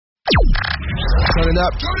Turn it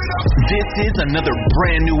up. This is another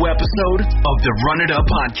brand new episode of the Run It Up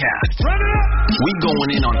podcast. Run it up. We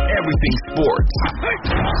going in on everything sports,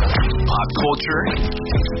 pop culture,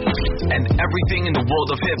 and everything in the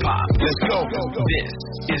world of hip hop. Let's go.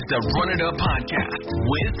 This is the Run It Up podcast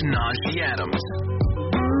with Najee Adams.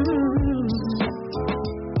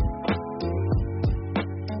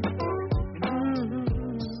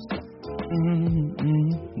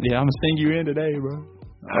 Yeah, I'm gonna sing you in today, bro.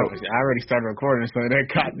 I already started recording, so they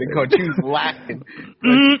caught you laughing.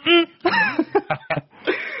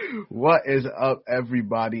 What is up,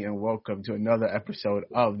 everybody, and welcome to another episode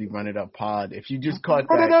of the Run It Up Pod. If you just caught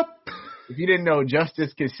that, if you didn't know,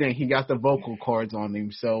 Justice can sing. He got the vocal cords on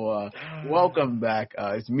him. So welcome back.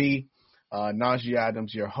 It's me, Najee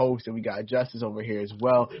Adams, your host, and we got Justice over here as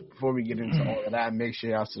well. Before we get into all of that, make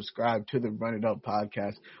sure y'all subscribe to the Run It Up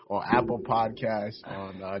podcast on Apple Podcasts,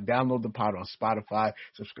 on download the pod on Spotify,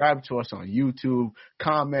 subscribe to us on YouTube,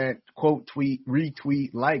 comment, quote, tweet, retweet,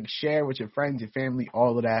 like, share with your friends, your family,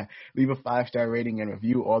 all of that. Leave a 5-star rating and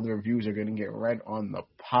review. All the reviews are going to get read on the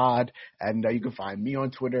pod, and you can find me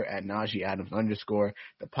on Twitter at Najee Adams _.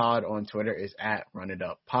 The pod on Twitter is at Run It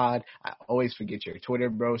Up Pod. I always forget your Twitter,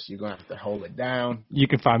 bro, so you're going to have to hold it down. You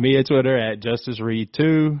can find me at Twitter at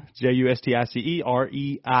JusticeReed2,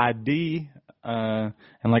 JusticeReid.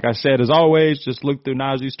 And like I said, as always, just look through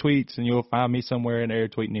Najee's tweets and you'll find me somewhere in there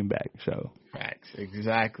tweeting him back. So facts,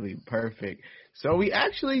 exactly, perfect. So we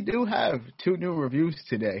actually do have 2 new reviews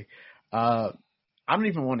today. I don't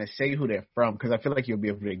even want to say who they're from because I feel like you'll be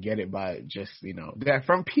able to get it by just, they're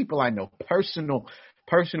from people I know, personal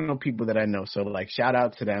people that I know. So, shout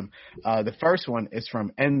out to them. The first one is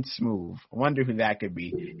from N Smooth. I wonder who that could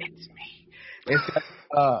be. It's me. It's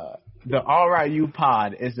the RIU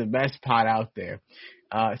pod is the best pod out there.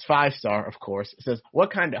 It's 5-star, of course. It says,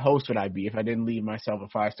 what kind of host would I be if I didn't leave myself a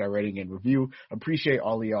 5-star rating and review? Appreciate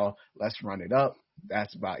all of y'all. Let's run it up.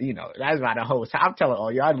 That's about, that's about a host. I'm telling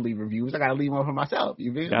all y'all to leave reviews. I got to leave one for myself.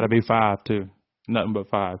 You feel? Got to be 5, too. Nothing but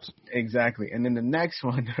 5s. Exactly. And then the next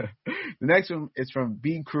one is from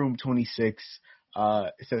BCroom26.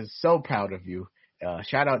 It says, so proud of you.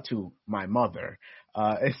 Shout out to my mother.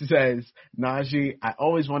 It says, Najee, I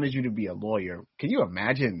always wanted you to be a lawyer. Can you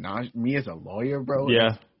imagine me as a lawyer, bro?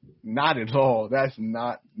 Yeah. Not at all. That's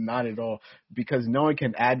not at all. Because no one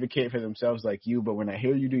can advocate for themselves like you. But when I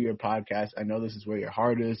hear you do your podcast, I know this is where your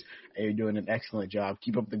heart is, and you're doing an excellent job.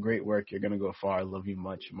 Keep up the great work. You're going to go far. I love you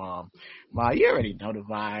much, Mom. Ma, you already know the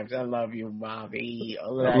vibes. I love you, Mommy. I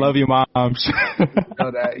love you, Moms.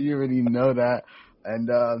 You already know that. And,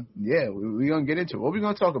 we're going to get into it. What are we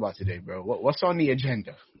going to talk about today, bro? What's on the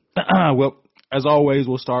agenda? Well, as always,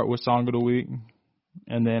 we'll start with Song of the Week.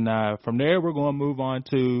 And then from there, we're going to move on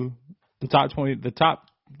to the top 20, the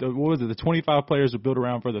 25 players to build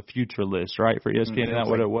around for the future list, right? For ESPN, isn't that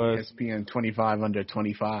what it was? ESPN 25 under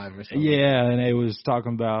 25 or something. Yeah, and it was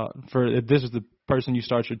talking about, if this is the person you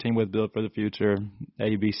start your team with, build for the future,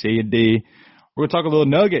 A, B, C, and D. We're going to talk a little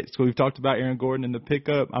Nuggets. We've talked about Aaron Gordon in the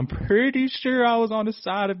pickup. I'm pretty sure I was on the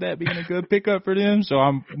side of that being a good pickup for them, so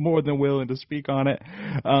I'm more than willing to speak on it.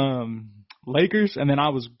 Lakers, and then I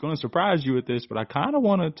was going to surprise you with this, but I kind of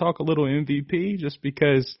want to talk a little MVP just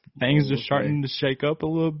because things are starting to shake up a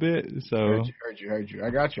little bit. So heard you. I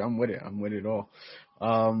got you. I'm with it all.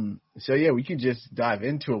 We can just dive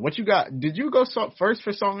into it. What you got? Did you go first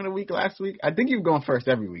for Song of the Week last week? I think you've gone first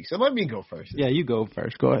every week, so let me go first. Yeah, you go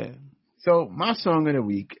first. Go ahead. So my Song of the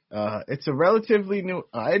Week, it's a relatively new,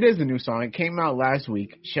 it is a new song. It came out last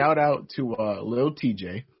week. Shout out to Lil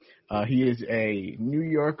TJ. He is a New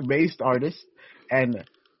York-based artist, and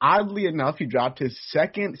oddly enough, he dropped his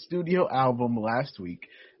second studio album last week,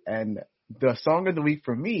 and the Song of the Week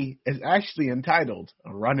for me is actually entitled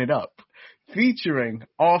Run It Up, featuring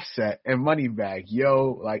Offset and Moneybagg.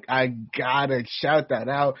 Yo, I gotta shout that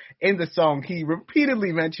out. In the song, he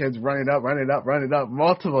repeatedly mentions Run It Up, Run It Up, Run It Up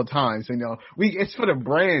multiple times. It's for the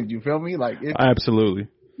brand, you feel me? Absolutely.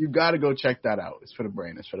 You gotta go check that out. It's for the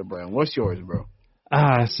brand. What's yours, bro?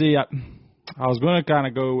 See, I was going to kind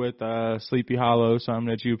of go with Sleepy Hollow, something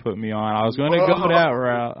that you put me on. I was going to go that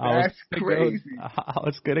route. That's crazy. I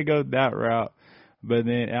was going to go that route. But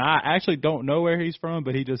then, and I actually don't know where he's from,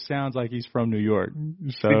 but he just sounds like he's from New York.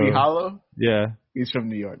 So, Sleepy Hollow? Yeah. He's from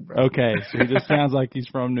New York, bro. Okay, so he just sounds like he's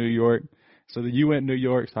from New York. So you went New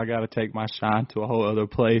York, so I got to take my shine to a whole other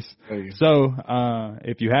place. So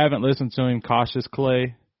if you haven't listened to him, Cautious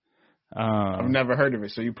Clay. I've never heard of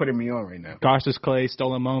it, so you're putting me on right now. Cautious Clay,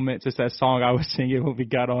 Stolen Moments. It's that song I was singing when we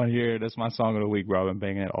got on here. That's my song of the week, bro. I've been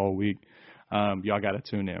banging it all week. y'all got to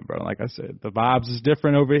tune in, bro. Like I said, the vibes is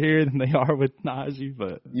different over here than they are with Najee,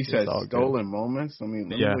 but you said stolen good. moments. Let me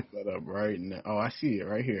look that up right now. Oh, I see it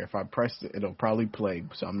right here. If I press it, it'll probably play.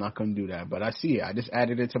 So I'm not gonna do that, but I see it. I just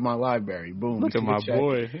added it to my library. Boom. Look at my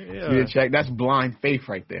boy. Yeah. Check. That's blind faith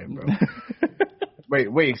right there, bro.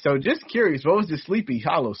 wait. So just curious, what was the Sleepy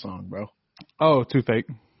Hollow song, bro? Oh, Too Fake.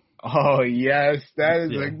 Oh, yes. That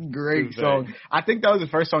is a great song. I think that was the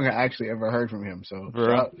first song I actually ever heard from him. So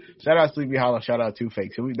shout out Sleepy Hollow, shout out Too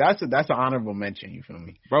Fake. So that's an honorable mention, you feel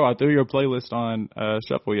me? Bro, I threw your playlist on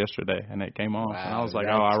Shuffle yesterday, and it came on. Wow, and I was like,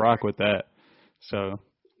 I rock with that. So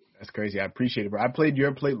that's crazy. I appreciate it, bro. I played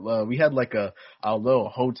your we had like a little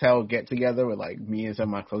hotel get together with like me and some of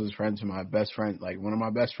my closest friends and my best friend, like one of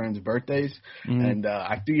my best friend's birthdays. Mm-hmm. And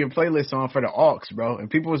I threw your playlist on for the aux, bro.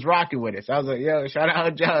 And people was rocking with it. So I was like, yo, shout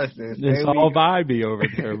out Justice. It's all vibey over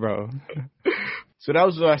there, bro. So that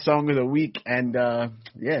was our song of the week. And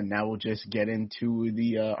now we'll just get into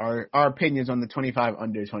the our opinions on the 25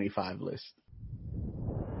 under 25 list.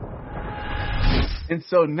 And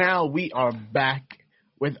so now we are back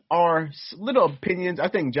with our little opinions. I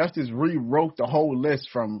think Justice rewrote the whole list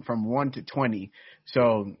from 1 to 20.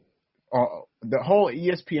 So the whole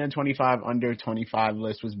ESPN 25 under 25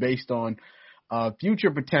 list was based on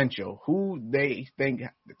future potential, who they think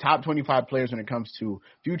the top 25 players when it comes to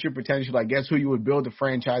future potential. I guess who you would build a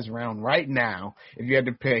franchise around right now if you had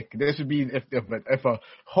to pick. This would be if a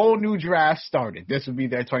whole new draft started. This would be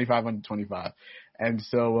their 25 under 25. And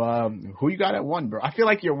so, who you got at 1, bro? I feel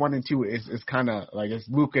like your 1 and 2 is kind of like it's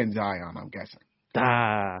Luka and Zion, I'm guessing.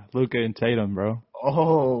 Luka and Tatum, bro.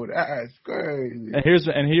 Oh, that's crazy.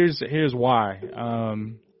 And here's why.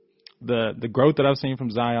 The growth that I've seen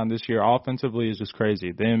from Zion this year offensively is just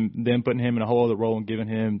crazy. Them putting him in a whole other role and giving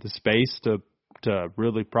him the space to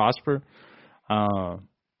really prosper.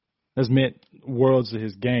 Has meant worlds to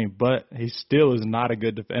his game, but he still is not a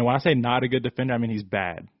good defender. And when I say not a good defender, I mean he's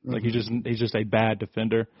bad. Mm-hmm. Like he's just a bad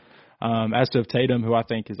defender. As to Tatum, who I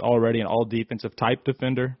think is already an all defensive type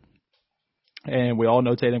defender, and we all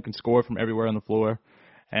know Tatum can score from everywhere on the floor.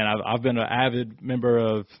 And I've been an avid member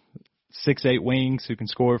of 6'8" wings who can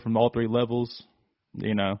score from all 3 levels.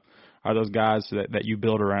 You know, are those guys that you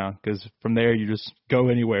build around, because from there you just go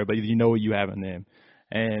anywhere, but you know what you have in them.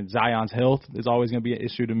 And Zion's health is always going to be an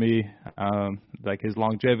issue to me, like his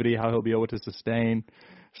longevity, how he'll be able to sustain.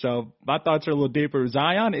 So my thoughts are a little deeper.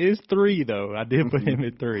 Zion is 3, though. I did put him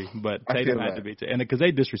at 3, but Tatum had to be 2. And because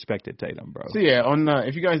they disrespected Tatum, bro. So, yeah,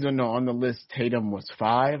 if you guys don't know, on the list, Tatum was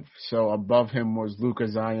 5. So above him was Luka,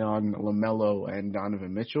 Zion, LaMelo, and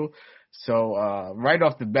Donovan Mitchell. So right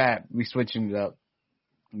off the bat, we switching it up.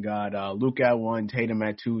 Got Luka at 1, Tatum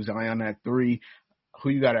at 2, Zion at 3. Who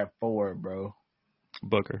you got at 4, bro?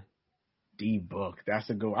 Booker. D-Book. That's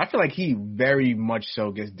a good one. I feel like he very much so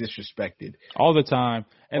gets disrespected. All the time.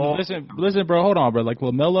 And listen, bro, hold on, bro. Like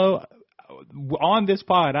LaMelo, on this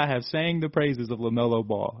pod, I have sang the praises of LaMelo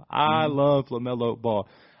Ball. I love LaMelo Ball.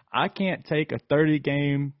 I can't take a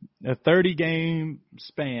 30-game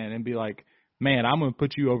span and be like, man, I'm going to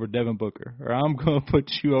put you over Devin Booker, or I'm going to put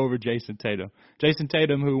you over Jason Tatum. Jason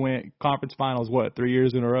Tatum, who went conference finals, 3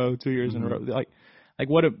 years in a row, 2 years in a row. Like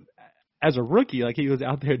what a – as a rookie, like he was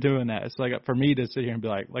out there doing that. It's like for me to sit here and be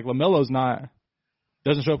like LaMelo's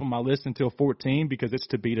doesn't show up on my list until 14 because it's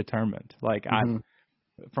to be determined. Like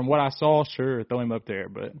from what I saw, sure, throw him up there,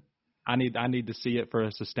 but I need to see it for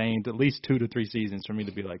a sustained at least 2 to 3 seasons for me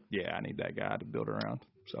to be like, yeah, I need that guy to build around.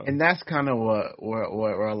 So, and that's kind of where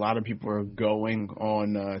a lot of people are going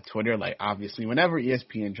on Twitter. Like obviously, whenever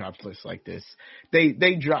ESPN drops lists like this, they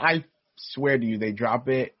drop. I swear to you, they drop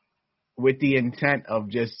it with the intent of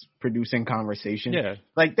just producing conversation. Yeah.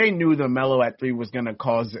 Like they knew the Melo at 3 was going to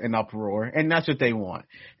cause an uproar, and that's what they want.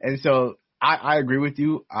 And so I agree with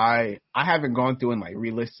you. I haven't gone through and like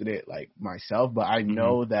relisted it like myself, but I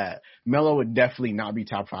know that Melo would definitely not be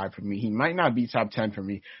top 5 for me. He might not be top 10 for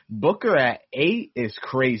me. Booker at 8 is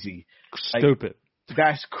crazy. Stupid.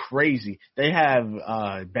 That's crazy. They have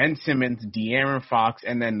Ben Simmons, De'Aaron Fox,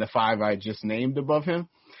 and then the 5 I just named above him.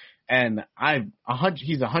 And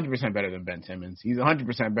he's 100% better than Ben Simmons. He's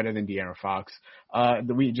 100% better than De'Aaron Fox.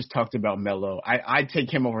 We just talked about Melo. I'd take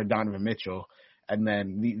him over Donovan Mitchell. And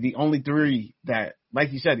then the only 3 that,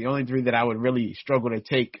 like you said, the only 3 that I would really struggle to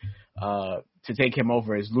take him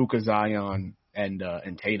over is Luka, Zion, and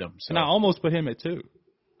Tatum. So. And I almost put him at 2.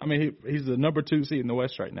 I mean, he's the number 2 seed in the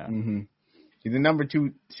West right now. Mm-hmm. He's the number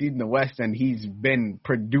 2 seed in the West, and he's been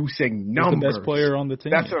producing numbers. He's the best player on the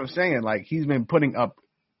team. That's what I'm saying. Like he's been putting up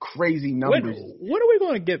crazy numbers. When are we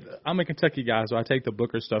going to get – I'm a Kentucky guy, so I take the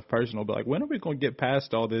Booker stuff personal, but, like, when are we going to get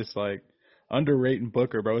past all this, like underrating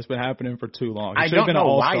Booker, bro. It's been happening for too long. I don't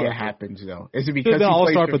know why it happens, though. Is it because he's been he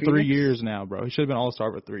All-Star plays for Phoenix? 3 years now, bro. He should have been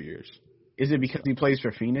All-Star for 3 years. Is it because he plays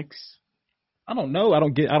for Phoenix? I don't know. I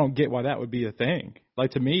don't get why that would be a thing.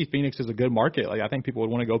 Like, to me, Phoenix is a good market. Like, I think people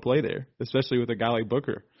would want to go play there, especially with a guy like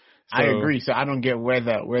Booker. So, I agree. So I don't get where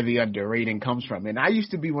the underrating comes from. And I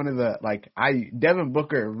used to be one of the Devin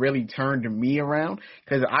Booker really turned me around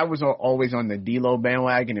because I was always on the D'Lo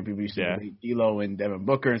bandwagon, and people used to debate D'Lo and Devin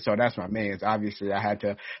Booker, and so that's my man. So obviously I had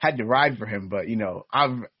to ride for him, but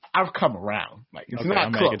I've come around. Like, it's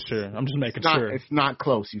not close. I'm just making sure. It's not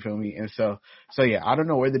close. You feel me? And so yeah, I don't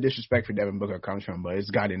know where the disrespect for Devin Booker comes from, but it's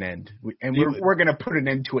got an end, and we're gonna put an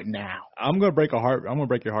end to it now. I'm gonna break your heart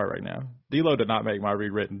right now. D'Lo did not make my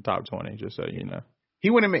rewritten top 20. Just so you know, he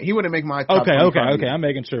wouldn't make my top okay. 25 Okay. I'm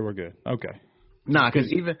making sure we're good. Okay. Nah,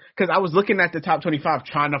 because I was looking at the top 25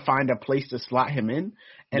 trying to find a place to slot him in,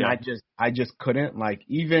 and I just couldn't. Like,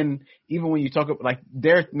 even when you talk about, like,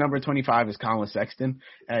 their number 25 is Colin Sexton,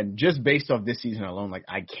 and just based off this season alone, like,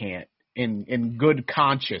 I can't in good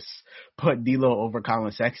conscience put D'Lo over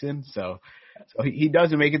Colin Sexton. So he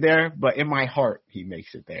doesn't make it there, but in my heart he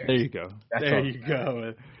makes it there. There you go. You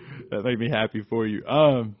go. That made me happy for you.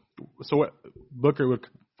 So what, Booker would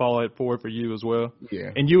fall at 4 for you as well?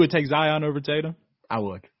 Yeah. And you would take Zion over Tatum? I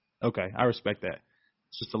would. Okay, I respect that.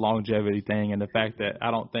 It's just a longevity thing, and the fact that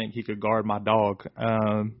I don't think he could guard my dog.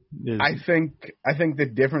 I think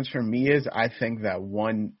the difference for me is I think that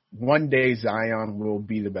one day Zion will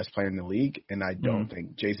be the best player in the league, and I don't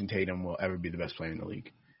think Jason Tatum will ever be the best player in the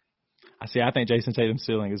league. I think Jason Tatum's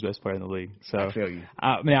ceiling is best player in the league. So I feel you.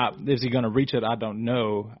 Is he going to reach it? I don't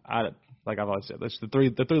know. Like I've always said, that's the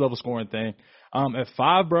three level scoring thing. At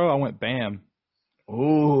 5, bro, I went Bam.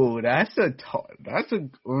 Ooh,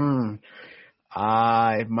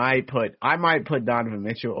 I might put Donovan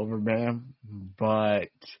Mitchell over Bam, but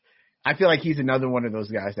I feel like he's another one of those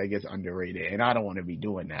guys that gets underrated, and I don't want to be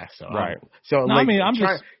doing that. So right. I'm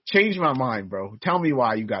just change my mind, bro. Tell me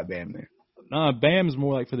why you got Bam there. Bam's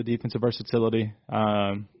more like for the defensive versatility.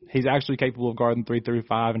 He's actually capable of guarding 3 through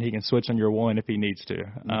 5, and he can switch on your 1 if he needs to.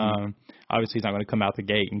 Obviously, he's not going to come out the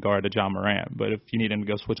gate and guard a John Morant, but if you need him to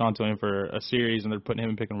go switch onto him for a series and they're putting him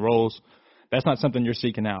in pick and rolls, that's not something you're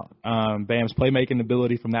seeking out. Bam's playmaking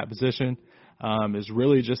ability from that position is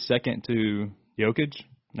really just second to Jokic.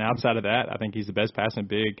 Now, outside of that, I think he's the best passing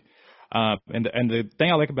big. And the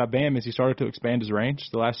thing I like about Bam is he started to expand his range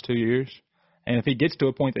the last 2 years. And if he gets to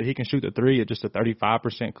a point that he can shoot the 3 at just a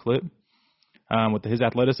 35% clip, with his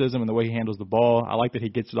athleticism and the way he handles the ball, I like that he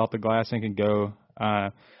gets it off the glass and can go.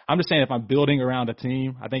 I'm just saying, if I'm building around a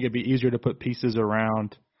team, I think it'd be easier to put pieces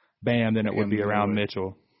around Bam than it would be around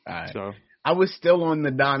Mitchell. So I was still on the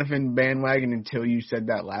Donovan bandwagon until you said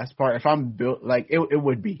that last part. If I'm built, like, it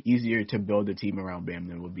would be easier to build a team around Bam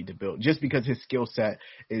than it would be to build, just because his skill set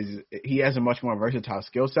he has a much more versatile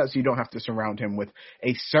skill set, so you don't have to surround him with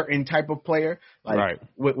a certain type of player. Like, right.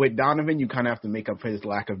 With Donovan, you kind of have to make up for his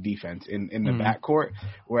lack of defense in the backcourt,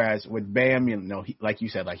 whereas with Bam, like you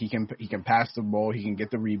said, like, he can pass the ball, he can get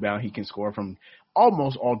the rebound, he can score from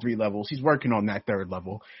almost all 3 levels. He's working on that 3rd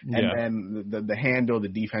level. And then the handle, the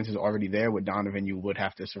defense is already there. With Donovan, you would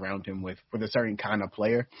have to surround him with a certain kind of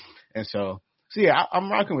player. And so yeah,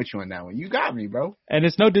 I'm rocking with you on that one. You got me, bro. And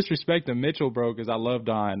it's no disrespect to Mitchell, bro, because I love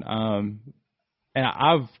Don. And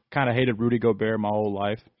I've kind of hated Rudy Gobert my whole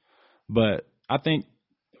life. But I think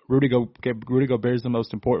Rudy Gobert is the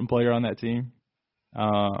most important player on that team.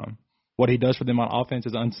 What he does for them on offense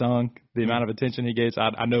is unsung. The amount of attention he gets.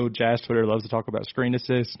 I know Jazz Twitter loves to talk about screen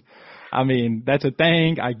assist. I mean, that's a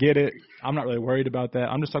thing. I get it. I'm not really worried about that.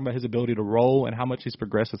 I'm just talking about his ability to roll and how much he's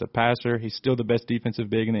progressed as a passer. He's still the best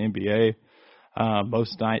defensive big in the NBA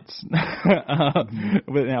most nights.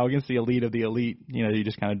 But now against the elite of the elite, you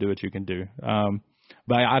just kind of do what you can do.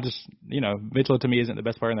 But I just, Mitchell to me isn't the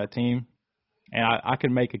best player on that team. And I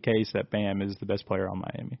can make a case that Bam is the best player on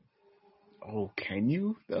Miami. Oh, can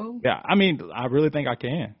you, though? Yeah, I mean, I really think I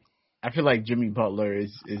can. I feel like Jimmy Butler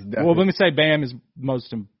is definitely. Well, let me say Bam is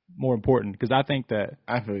more important, because I think that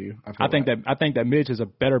I feel you. I think that Mitch is a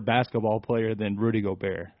better basketball player than Rudy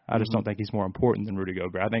Gobert. I just don't think he's more important than Rudy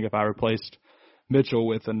Gobert. I think if I replaced Mitchell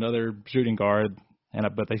with another shooting guard,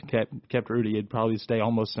 but they kept Rudy, it'd probably stay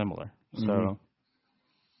almost similar. So.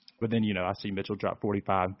 But then, I see Mitchell drop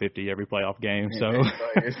 45 and 50 every playoff game. So,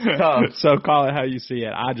 it's tough. So call it how you see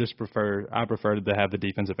it. I prefer to have the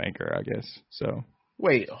defensive anchor, I guess. So.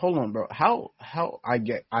 Wait, hold on, bro.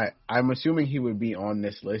 I'm assuming he would be on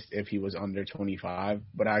this list if he was under 25,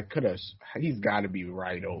 but he's got to be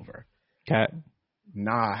right over. Cat.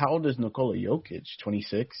 Nah, how old is Nikola Jokic?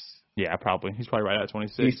 26? Yeah, probably. He's probably right at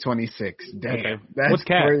 26. He's 26. Damn. Okay. That's What's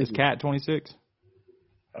Cat? crazy. Is Cat 26?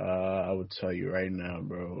 I would tell you right now,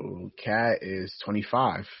 bro. Cat is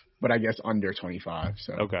 25, but I guess under 25.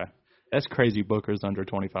 So Okay. That's crazy. Booker's under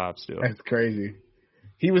 25 still. That's crazy.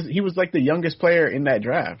 He was like the youngest player in that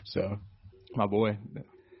draft. So my boy.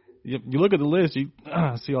 You look at the list, you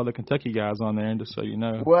see all the Kentucky guys on there, and just so you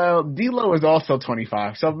know. Well, D'Lo is also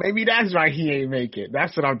 25, so maybe that's why he ain't make it.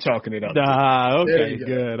 That's what I'm chalking it up to. Okay,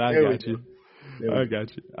 good. I got you. I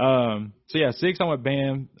got you. So yeah, 6 I went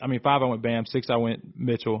Bam. 5 I went Bam. 6 I went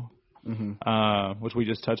Mitchell, which we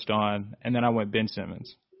just touched on, and then I went Ben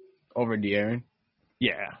Simmons over De'Aaron.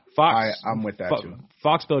 Yeah, Fox. I'm with that too.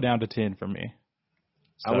 Fox fell down to 10 for me.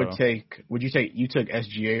 So. I would take. Would you take? You took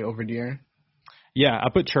SGA over De'Aaron? Yeah, I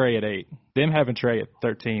put Trey at 8. Them having Trey at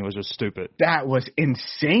 13 was just stupid. That was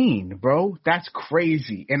insane, bro. That's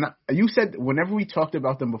crazy. And you said whenever we talked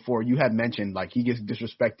about them before, you had mentioned like he gets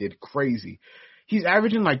disrespected crazy. He's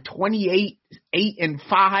averaging like 28, 8, and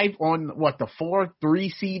 5 on the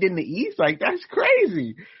 4-3 seed in the East. Like that's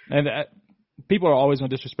crazy. And people are always going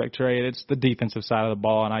to disrespect Trey. It's the defensive side of the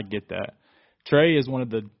ball, and I get that. Trey is one of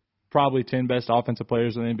the probably 10 best offensive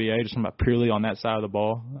players in the NBA, just purely on that side of the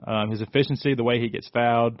ball. His efficiency, the way he gets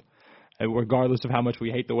fouled, regardless of how much we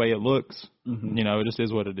hate the way it looks, it just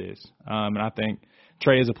is what it is. And I think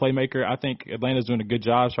Trey is a playmaker. I think Atlanta's doing a good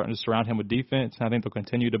job starting to surround him with defense. I think they'll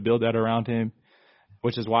continue to build that around him,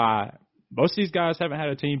 which is why most of these guys haven't had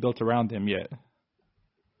a team built around him yet.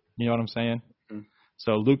 You know what I'm saying? Mm-hmm.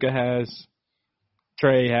 So Luka has,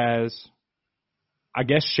 Trey has, I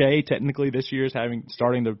guess Shea technically this year is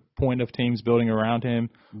starting the point of teams building around him.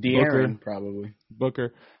 De'Aaron probably.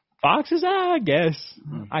 Booker. Fox is I guess.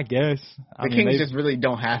 The Kings just really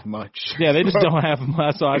don't have much. Yeah, they just don't have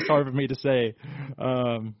much, so it's hard for me to say.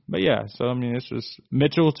 But yeah, so it's just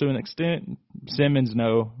Mitchell to an extent. Simmons,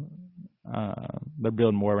 no. They're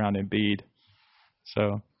building more around Embiid.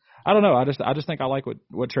 So I don't know. I just think I like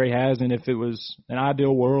what Trey has, and if it was an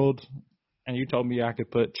ideal world and you told me I could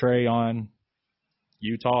put Trey on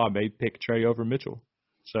Utah, I may pick Trey over Mitchell.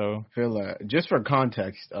 So I feel that. Just for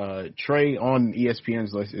context, Trey on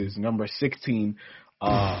ESPN's list is number 16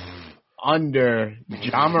 under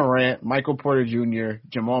John Morant, Michael Porter Jr.,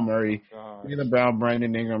 Jamal Murray, Jaylen Brown,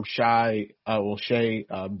 Brandon Ingram, Shea,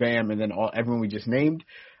 Bam, and then everyone we just named.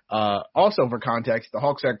 Also for context, the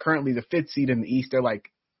Hawks are currently the 5th seed in the East. They're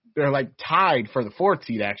like tied for the 4th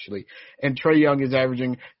seed actually. And Trae Young is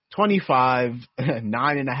averaging 25,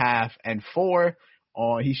 9.5, and 4.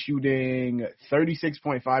 He's shooting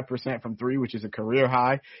 36.5% from 3, which is a career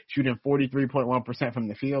high. Shooting 43.1% from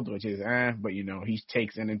the field, which is but he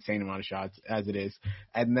takes an insane amount of shots as it is.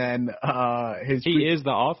 And then he is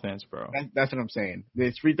the offense, bro. That's what I'm saying.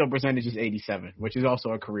 His free throw percentage is 87, which is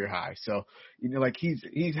also a career high. So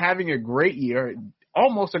he's having a great year,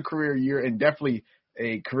 almost a career year, and definitely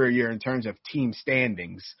a career year in terms of team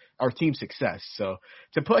standings or team success. So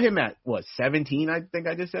to put him at 17, I think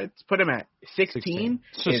I just said, to put him at 16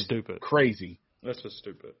 is stupid. Crazy. That's just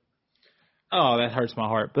stupid. Oh, that hurts my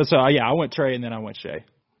heart. But so I went Trey and then I went Shea.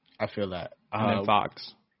 I feel that. And then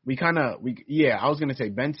Fox. I was gonna say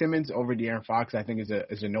Ben Simmons over De'Aaron Fox. I think is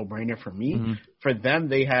a no brainer for me. Mm-hmm. For them,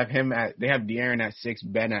 they have De'Aaron at 6,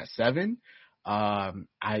 Ben at 7.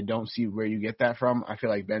 I don't see where you get that from. I feel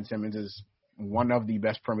like Ben Simmons is one of the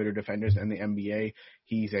best perimeter defenders in the NBA.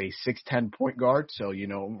 He's a 6'10" point guard. So,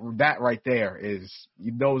 that right there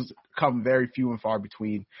those come very few and far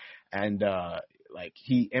between. And,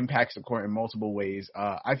 he impacts the court in multiple ways.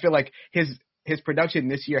 I feel like his production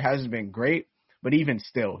this year hasn't been great, but even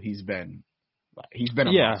still, he's been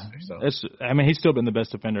a monster. So. He's still been the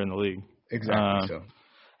best defender in the league. Exactly.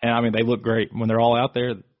 And they look great when they're all out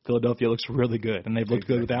there. Philadelphia looks really good, and they've looked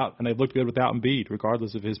good without Embiid,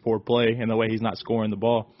 regardless of his poor play and the way he's not scoring the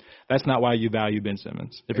ball. That's not why you value Ben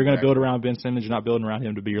Simmons. If you're going to build around Ben Simmons, you're not building around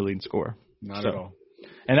him to be your leading scorer. Not at all.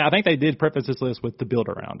 And I think they did preface this list with the build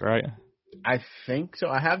around, right? I think so.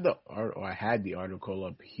 I had the article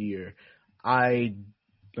up here. Let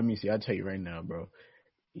me see. I'll tell you right now, bro.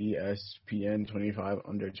 ESPN 25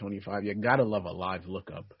 under 25. You gotta love a live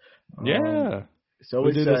lookup. Yeah. So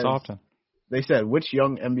we do this often. They said, which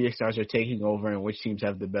young NBA stars are taking over and which teams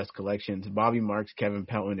have the best collections? Bobby Marks, Kevin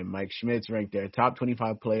Pelton, and Mike Schmitz ranked their top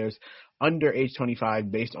 25 players under age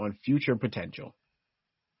 25 based on future potential.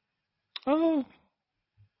 Oh.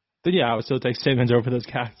 Then, I would still take Simmons over those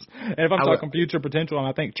guys. And if I'm talking future potential,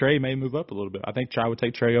 I think Trey may move up a little bit. I think I would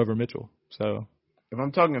take Trey over Mitchell. So if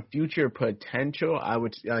I'm talking future potential, I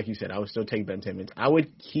would, like you said, I would still take Ben Simmons.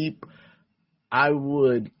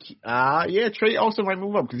 Trey also might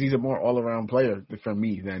move up because he's a more all-around player for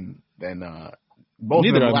me than both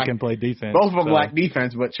Neither of them can play defense. Both of them lack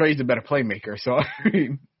defense, but Trey's a better playmaker. So,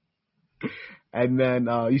 and then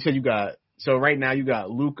you said right now you got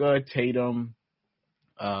Luka, Tatum.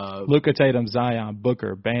 Luka, Tatum, Zion,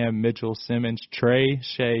 Booker, Bam, Mitchell, Simmons, Trey,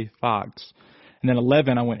 Shea, Fox. And then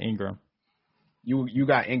 11, I went Ingram. You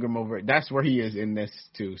got Ingram over. That's where he is in this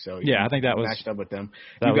too. So yeah, I think that was matched up with them.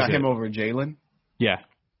 You got him over Jalen. Yeah.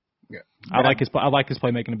 I like his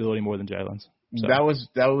playmaking ability more than Jalen's. So. That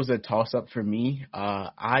was a toss up for me.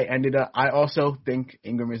 I also think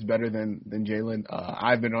Ingram is better than Jalen.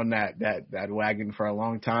 I've been on that wagon for a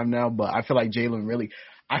long time now, but I feel like Jalen really.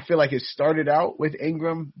 I feel like it started out with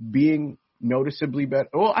Ingram being noticeably better.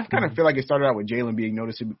 Well, I kind of feel like it started out with Jalen being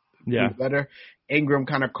noticeably better. Ingram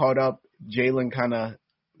kind of caught up. Jalen kind of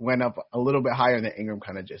went up a little bit higher, than Ingram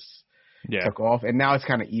kind of just took off. And now it's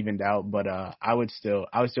kind of evened out. But I would still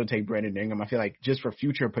take Brandon Ingram. I feel like just for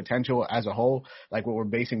future potential as a whole, like what we're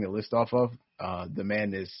basing the list off of, the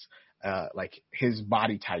man is like his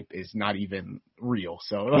body type is not even real.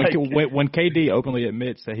 So like, when KD openly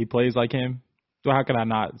admits that he plays like him, so how can I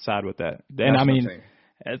not side with that? And I mean,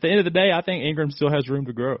 at the end of the day, I think Ingram still has room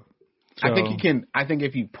to grow. So, I think he can. I think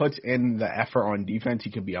if he puts in the effort on defense, he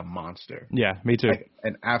could be a monster. Yeah, me too. Like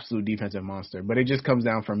an absolute defensive monster. But it just comes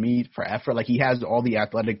down for me for effort. Like he has all the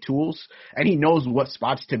athletic tools and he knows what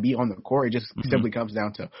spots to be on the court. It just simply comes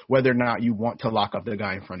down to whether or not you want to lock up the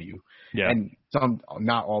guy in front of you. Yeah. And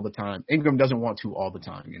not all the time. Ingram doesn't want to all the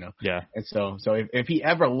time, you know? Yeah. And so if he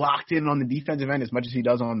ever locked in on the defensive end as much as he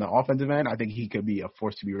does on the offensive end, I think he could be a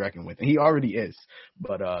force to be reckoned with. And he already is.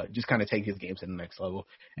 But just kind of take his game to the next level.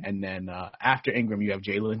 And then after Ingram, you have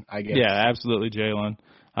Jalen, I guess. Yeah, absolutely, Jalen,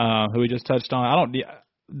 who we just touched on.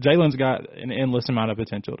 Jalen's got an endless amount of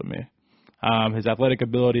potential to me. His athletic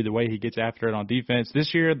ability, the way he gets after it on defense.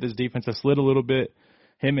 This year, this defense has slid a little bit.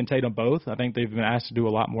 Him and Tatum both. I think they've been asked to do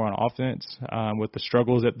a lot more on offense with the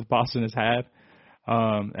struggles that Boston has had.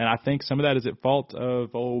 And I think some of that is at fault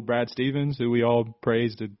of old Brad Stevens, who we all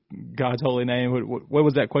praised in God's holy name. What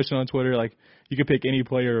was that question on Twitter? Like, you could pick any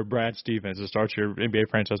player, Brad Stevens, to start your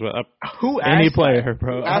NBA franchise with. Who asked any player, that?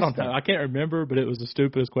 bro? I don't know. I can't remember, but it was the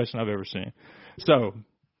stupidest question I've ever seen. So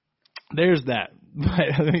there's that.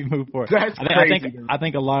 Let me move forward. That's crazy. I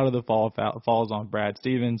think a lot of the falls on Brad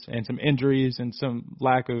Stevens and some injuries and some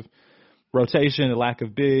lack of rotation, a lack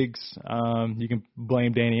of bigs. You can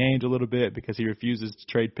blame Danny Ainge a little bit because he refuses to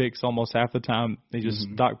trade picks almost half the time. He just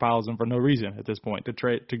stockpiles them for no reason at this point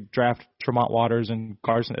to draft Tremont Waters and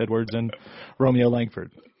Carson Edwards and Romeo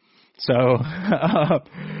Langford. So yeah,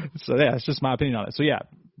 it's just my opinion on it. So yeah,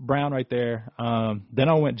 Brown right there. Then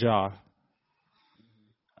I went Ja.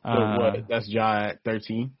 So what? That's Ja at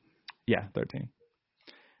 13? Yeah, 13.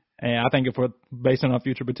 And I think if we're based on our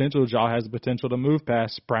future potential, Ja has the potential to move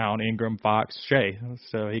past Brown, Ingram, Fox, Shea.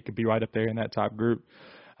 So he could be right up there in that top group.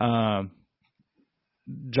 Ja,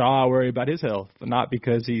 I worry about his health, not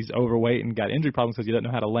because he's overweight and got injury problems, because he doesn't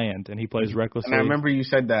know how to land and he plays recklessly. And I remember you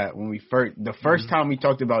said that when the first time we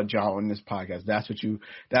talked about Ja on this podcast. That's what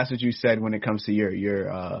you said when it comes to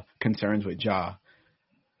your concerns with Ja.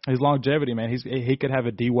 His longevity, man. He could have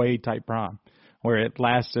a D-Wade type prime where it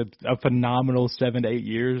lasted a phenomenal 7 to 8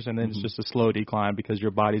 years, and then it's just a slow decline because your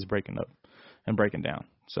body's breaking up and breaking down.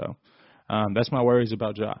 So that's my worries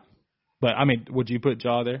about Ja. But, I mean, would you put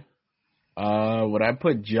Ja there? Would I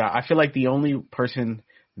put Ja? I feel like the only person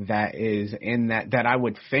that is in that I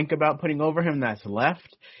would think about putting over him that's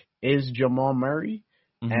left is Jamal Murray.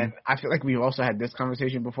 And I feel like we've also had this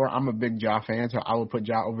conversation before. I'm a big Ja fan, so I would put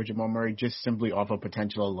Ja over Jamal Murray just simply off of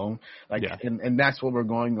potential alone. And that's what we're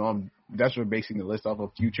going on. That's what we're basing the list off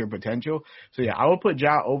of, future potential. So, yeah, I would put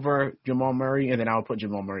Ja over Jamal Murray, and then I would put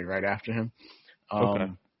Jamal Murray right after him.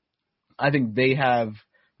 Okay. I think they have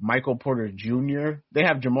Michael Porter Jr. They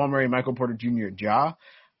have Jamal Murray, Michael Porter Jr., Ja.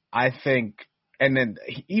 I think – and then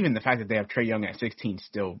even the fact that they have Trae Young at 16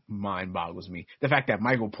 still mind boggles me. The fact that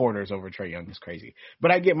Michael Porter's over Trae Young is crazy. But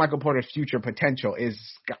I get Michael Porter's future potential is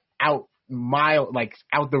out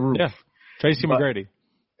the roof. Yeah, Tracy McGrady.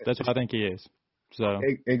 That's what I think he is. So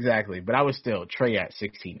exactly. But I was still Trae at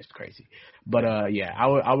 16 is crazy. But yeah,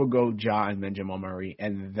 I would go Ja and then Jamal Murray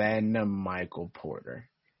and then Michael Porter.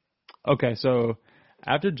 Okay, so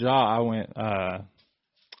after Ja, I went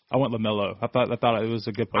LaMelo. I thought it was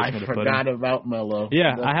a good placement to put him. I forgot about Melo.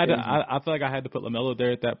 Yeah, I feel like I had to put LaMelo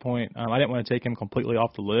there at that point. I didn't want to take him completely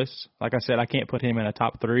off the list. Like I said, I can't put him in a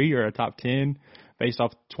top 3 or a top 10 based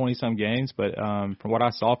off 20-some games. But from what I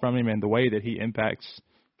saw from him and the way that he impacts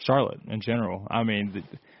Charlotte in general, I mean,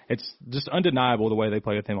 it's just undeniable the way they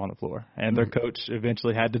play with him on the floor. And their coach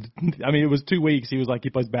eventually had to – I mean, it was 2 weeks. He was like, he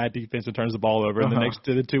plays bad defense and turns the ball over. And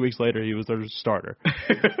the 2 weeks later, he was their starter.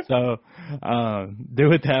 So do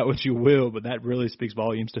with that what you will, but that really speaks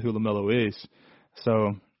volumes to who LaMelo is.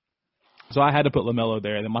 So I had to put LaMelo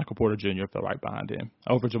there, and then Michael Porter Jr. fell right behind him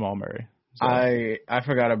over Jamal Murray. So. I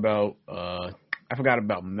forgot about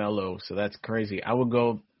Melo, so that's crazy. I would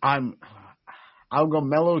go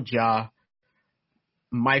Melo, Ja,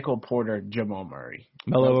 Michael Porter, Jamal Murray.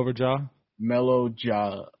 Melo over Ja? Melo,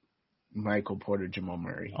 Ja, Michael Porter, Jamal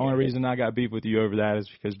Murray. Only reason I got beef with you over that is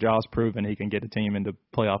because Ja's proven he can get a team into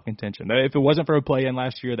playoff contention. If it wasn't for a play-in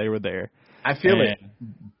last year, they were there. I feel it.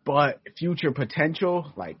 But future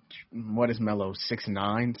potential, like, what is Melo,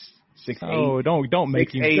 6'9", 6'8"? Oh, don't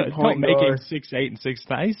make him 6'8" and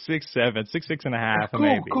 6'9". He's 6'7", 6'6" and a half,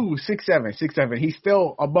 maybe. Cool, 6'7". He's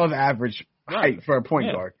still above average height for a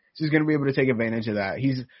point guard. So he's going to be able to take advantage of that.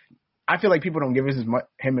 I feel like people don't give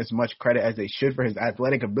him as much credit as they should for his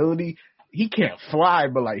athletic ability. He can't fly,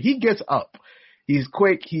 but like he gets up. He's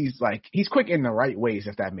quick. He's quick in the right ways,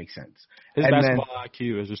 if that makes sense. His basketball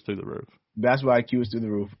IQ is just through the roof. Basketball IQ is through the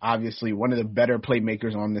roof. Obviously, one of the better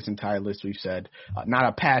playmakers on this entire list, we've said. Not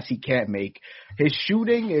a pass he can't make. His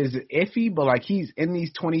shooting is iffy, but like he's in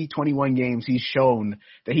these 2021 games, he's shown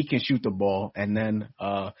that he can shoot the ball. And then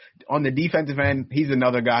on the defensive end, he's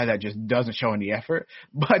another guy that just doesn't show any effort,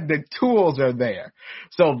 but the tools are there.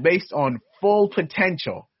 So based on full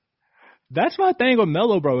potential. That's my thing with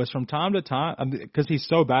Melo, bro, is from time to time, because he's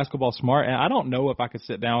so basketball smart, and I don't know if I could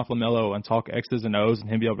sit down with LaMelo and talk X's and O's and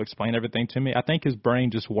him be able to explain everything to me. I think his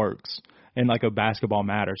brain just works in like a basketball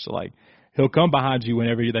matter. So like he'll come behind you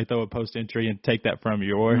whenever they throw a post entry and take that from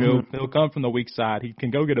you, or he'll come from the weak side. He can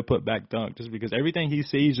go get a putback dunk just because everything he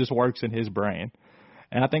sees just works in his brain.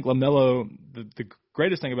 And I think LaMelo, the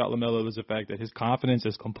greatest thing about LaMelo is the fact that his confidence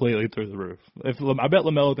is completely through the roof. I bet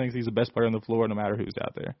LaMelo thinks he's the best player on the floor no matter who's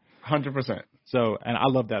out there. 100%. So, and I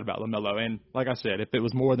love that about LaMelo. And like I said, if it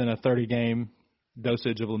was more than a 30-game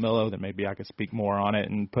dosage of LaMelo, then maybe I could speak more on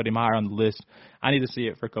it and put him higher on the list. I need to see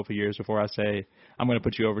it for a couple of years before I say I'm going to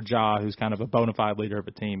put you over Ja, who's kind of a bona fide leader of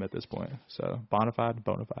a team at this point. So, bona fide.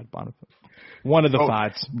 One of the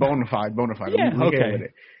fides. Bona fide. Yeah,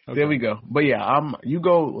 okay. There we go. But yeah, you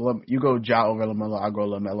go Ja over LaMelo. I'll go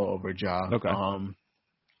LaMelo over Ja. Okay.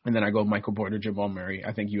 And then I go Michael Porter, Jamal Murray.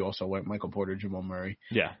 I think you also went Michael Porter, Jamal Murray.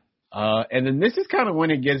 Yeah. And then this is kind of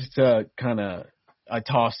when it gets to kind of a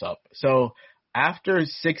toss-up. So after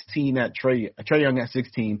 16 at Trae Young at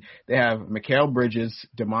 16, they have Mikal Bridges,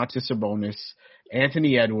 Domantas Sabonis,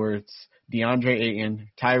 Anthony Edwards, DeAndre Ayton,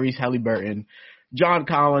 Tyrese Halliburton, John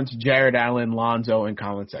Collins, Jared Allen, Lonzo, and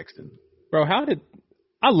Colin Sexton. Bro,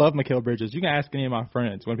 I love Mikal Bridges. You can ask any of my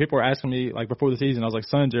friends. When people were asking me, like, before the season, I was like,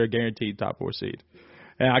 Suns are a guaranteed top 4 seed.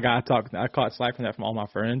 And I caught slack from that from all my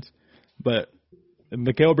friends. But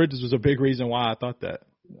Mikal Bridges was a big reason why I thought that.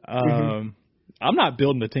 I'm not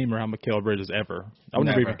building a team around Mikal Bridges ever. I would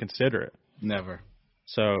never even consider it. Never.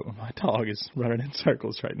 So my dog is running in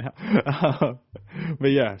circles right now.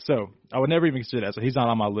 But, yeah, so I would never even consider that. So he's not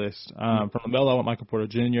on my list. From LaMelo, I went Michael Porter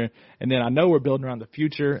Jr. And then I know we're building around the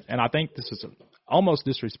future, and I think this is almost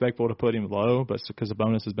disrespectful to put him low, but because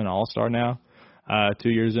Sabonis has been an all-star now 2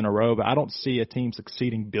 years in a row. But I don't see a team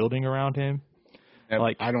succeeding building around him.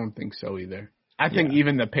 I don't think so either. I think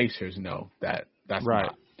even the Pacers know that's right.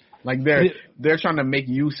 Not. Like they're trying to make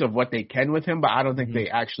use of what they can with him, but I don't think they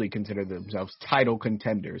actually consider themselves title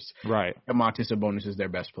contenders. Right. Domantas Sabonis is their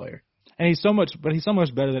best player. And he's so much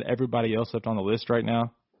better than everybody else left on the list right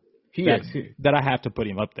now. He is. That I have to put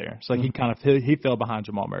him up there. So he fell behind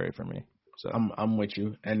Jamal Murray for me. So I'm with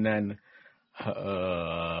you. And then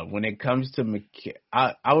when it comes to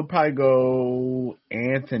I would probably go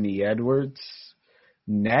Anthony Edwards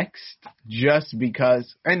next, just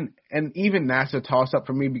because, and even that's a toss up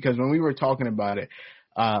for me, because when we were talking about it,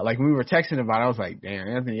 like when we were texting about it, I was like, damn,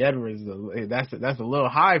 Anthony Edwards, that's a little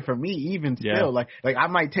high for me even still. Yeah. Like I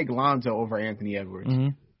might take Lonzo over Anthony Edwards.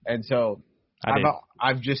 And so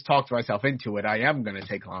I've just talked myself into it. I am going to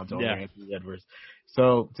take Lonzo over Anthony Edwards.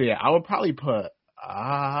 So yeah, I would probably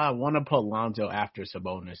I want to put Lonzo after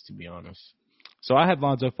Sabonis, to be honest. So I had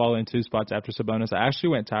Lonzo fall in 2 spots after Sabonis. I actually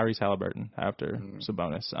went Tyrese Halliburton after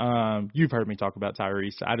Sabonis. You've heard me talk about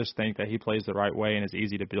Tyrese. I just think that he plays the right way and is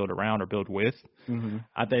easy to build around or build with.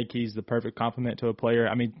 I think he's the perfect complement to a player.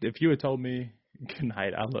 I mean, if you had told me – good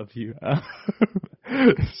night, I love you.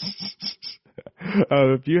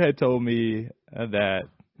 If you had told me that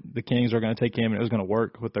the Kings are going to take him and it was going to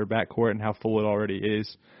work with their backcourt and how full it already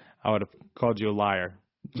is, I would have called you a liar.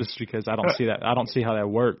 Just because I don't see that. I don't see how that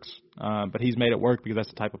works. but he's made it work because that's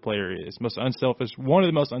the type of player he is. One of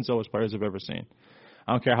the most unselfish players I've ever seen.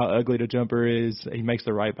 I don't care how ugly the jumper is. He makes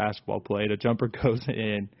the right basketball play. The jumper goes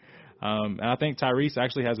in. And I think Tyrese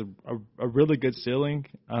actually has a really good ceiling,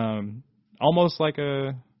 almost like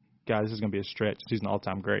this is going to be a stretch. He's an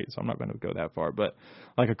all-time great, so I'm not going to go that far. But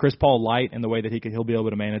like a Chris Paul light in the way that he'll be able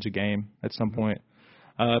to manage a game at some point.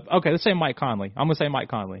 Okay, let's say Mike Conley. I'm going to say Mike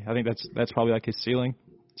Conley. I think that's probably like his ceiling.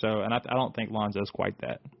 So, and I don't think Lonzo's quite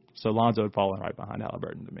that. So Lonzo would fall in right behind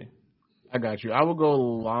Halliburton to me. I got you. I will go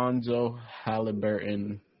Lonzo,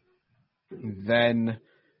 Halliburton, then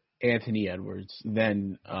Anthony Edwards,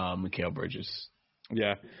 then Mikal Bridges.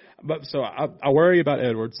 Yeah, but so I worry about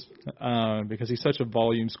Edwards because he's such a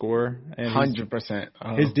volume scorer. 100%.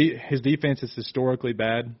 His defense is historically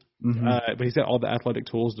bad, but he's got all the athletic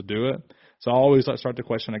tools to do it. So I always start to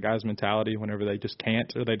question a guy's mentality whenever they just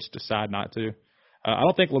can't or they just decide not to. I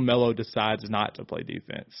don't think LaMelo decides not to play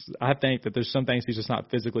defense. I think that there's some things he's just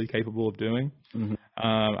not physically capable of doing.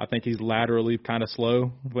 I think he's laterally kind of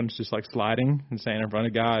slow when it's just like sliding and staying in front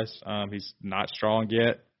of guys. He's not strong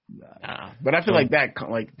yet. But I feel like that,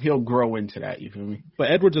 he'll grow into that. You feel me?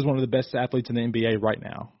 But Edwards is one of the best athletes in the NBA right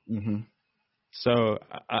now. So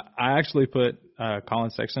I actually put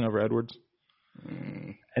Colin Sexton over Edwards,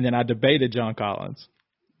 and then I debated John Collins.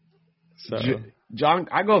 So John,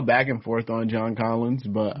 I go back and forth on John Collins,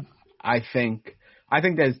 but I think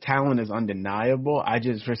that his talent is undeniable.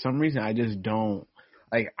 For some reason, I just don't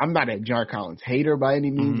I'm not a John Collins hater by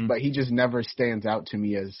any means, but he just never stands out to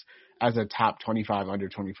me as a top 25, under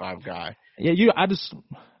 25 guy. Yeah,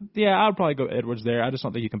 I'd probably go Edwards there. I just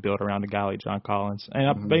don't think you can build around a guy like John Collins,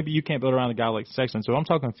 and maybe you can't build around a guy like Sexton. So I'm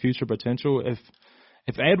talking future potential.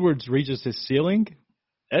 If Edwards reaches his ceiling,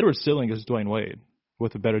 Edwards' ceiling is Dwayne Wade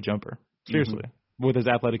with a better jumper. Seriously. With his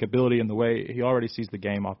athletic ability and the way he already sees the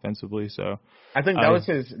game offensively, so I think that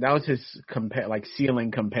was his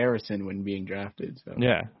ceiling comparison when being drafted. So.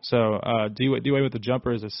 Yeah, so D-Wade with the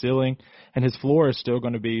jumper is a ceiling, and his floor is still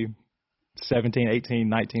going to be 17, 18,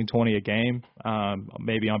 19, 20 a game,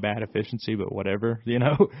 maybe on bad efficiency, but whatever, Do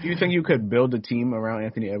you think you could build a team around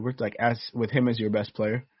Anthony Edwards, with him as your best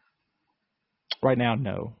player? Right now,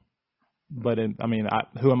 no. But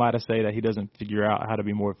who am I to say that he doesn't figure out how to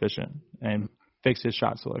be more efficient and fix his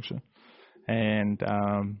shot selection and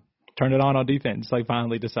turn it on defense?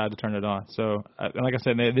 Finally decide to turn it on. So, like I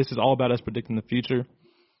said, this is all about us predicting the future.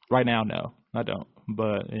 Right now, no, I don't.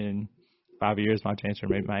 But in 5 years, my answer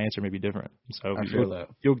may be different. So I feel that.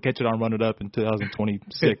 You'll catch it on Run It Up in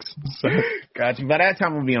 2026. So. Got you. By that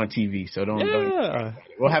time, we'll be on TV. So don't.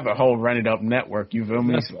 We'll have a whole Run It Up network. You feel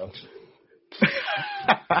me?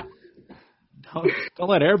 Don't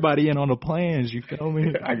let everybody in on the plans. You feel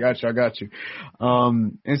me? I got you.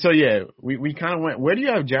 And so we kind of went. Where do you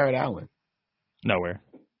have Jared Allen? Nowhere.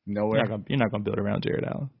 You're not gonna build around Jared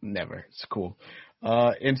Allen. Never. It's cool.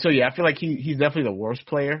 And so I feel like he's definitely the worst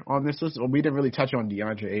player on this list. Well, we didn't really touch on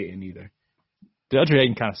DeAndre Ayton either. DeAndre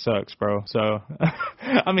Ayton kind of sucks, bro. So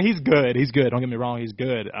he's good. He's good. Don't get me wrong. He's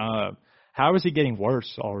good. How is he getting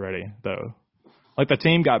worse already though? The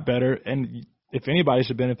team got better, and if anybody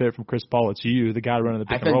should benefit from Chris Paul, it's you, the guy running the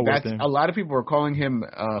pick and roll with him. A lot of people are calling him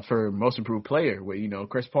for most improved player.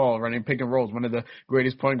 Chris Paul running pick and rolls, one of the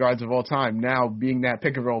greatest point guards of all time. Now being that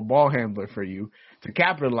pick and roll ball handler for you to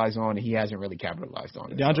capitalize on, he hasn't really capitalized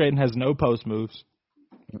on it. DeAndre Ayton has no post moves.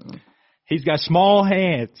 He's got small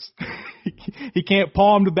hands. He can't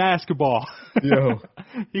palm the basketball.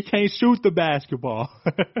 He can't shoot the basketball.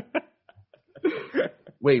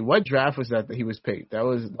 Wait, what draft was that he was picked? That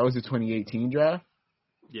was the 2018 draft?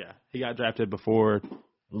 Yeah, he got drafted before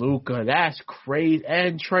Luka. That's crazy.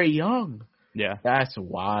 And Trae Young. Yeah. That's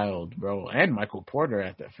wild, bro. And Michael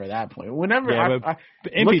Porter for that point. Whenever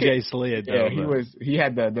MPJ slid though. Yeah, he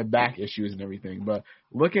had the back issues and everything. But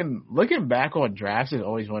looking back on drafts is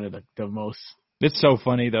always one of the most It's so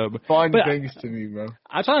funny though. Fun things to me, bro.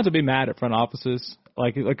 I try not to be mad at front offices.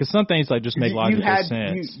 Cause some things just make logical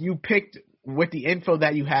sense. You picked with the info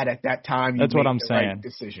that you had at that time. That's what I'm saying. Right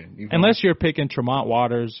decision. Unless you're picking Tremont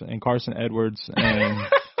Waters and Carson Edwards and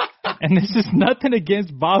and this is nothing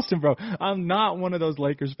against Boston, bro. I'm not one of those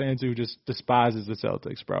Lakers fans who just despises the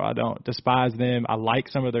Celtics, bro. I don't despise them. I like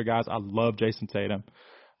some of their guys. I love Jason Tatum.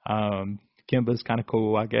 Kemba's kind of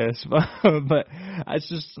cool, I guess, but it's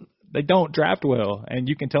just they don't draft well. And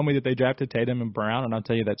you can tell me that they drafted Tatum and Brown, and I'll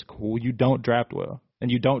tell you that's cool. You don't draft well. And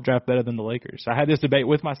you don't draft better than the Lakers. I had this debate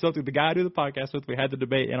with my Celtics, the guy I do the podcast with. We had the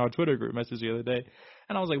debate in our Twitter group message the other day.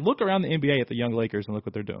 And I was like, look around the NBA at the young Lakers and look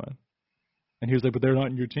what they're doing. And he was like, but they're not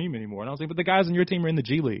in your team anymore. And I was like, but the guys in your team are in the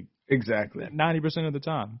G League. Exactly. 90% of the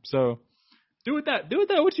time. So Do with that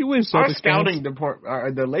what you wish. Our scouting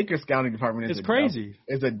department, the Lakers scouting department is crazy.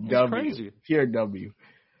 It's a W. Crazy. Pure W.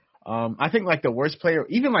 I think like the worst player,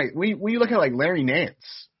 even like when you look at like Larry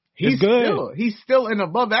Nance, he's still an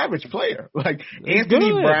above average player. Like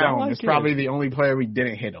Anthony Brown is probably the only player we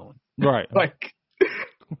didn't hit on. Right. Like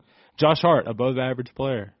Josh Hart, above average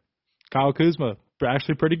player. Kyle Kuzma,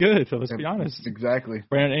 actually pretty good. So let's be honest. Exactly.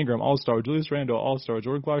 Brandon Ingram, All-Star. Julius Randle, All-Star.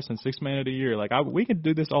 Jordan Clarkson, 6th man of the year. Like we could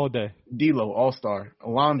do this all day. D'Lo, All-Star.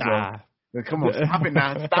 Alonzo. Come on, stop it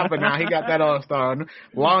now. Stop it now. He got that All-Star.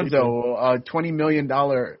 Lonzo, $20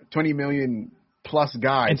 million plus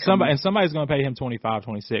guy. And somebody's going to pay him 25,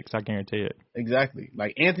 26. I guarantee it. Exactly.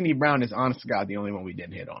 Like Anthony Brown is, honest to God, the only one we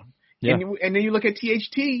didn't hit on. Yeah. And then you look at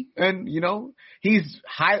THT, and he's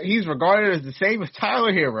regarded as the same as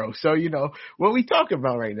Tyler Hero. So what we talking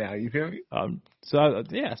about right now? You feel me? So I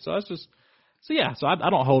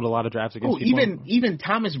don't hold a lot of drafts against people. Even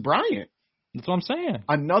Thomas Bryant. That's what I'm saying.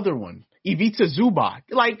 Another one. Ivica Zubac.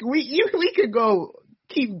 Like we could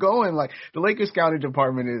keep going. Like the Lakers scouting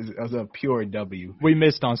department is a pure W. We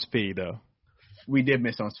missed on Svi though. We did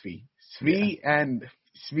miss on Svi. Svi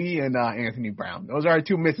and Anthony Brown. Those are our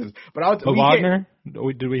two misses. But Wagner?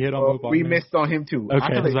 Did we hit on Wagner? We missed on him too.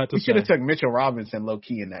 Okay, we should have took Mitchell Robinson low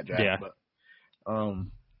key in that draft. Yeah. But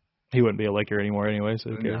he wouldn't be a Laker anymore anyway.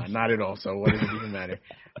 So nah, not at all. So what does it even matter?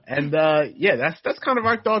 And that's kind of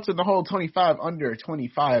our thoughts on the whole 25 under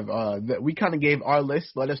 25. That we kind of gave our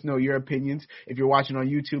list. Let us know your opinions. If you're watching on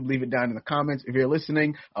YouTube, leave it down in the comments. If you're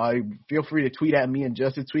listening, feel free to tweet at me and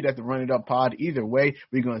Justice. Tweet at the Run It Up Pod. Either way,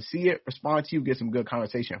 we're gonna see it, respond to you, get some good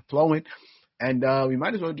conversation flowing, and we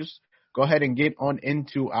might as well just go ahead and get on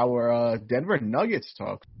into our Denver Nuggets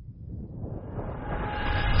talk.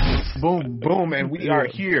 Boom, boom, and we are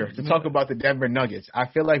here to talk about the Denver Nuggets. I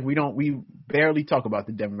feel like we barely talk about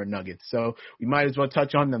the Denver Nuggets, so we might as well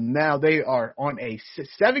touch on them now. They are on a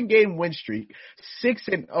 7-game win streak,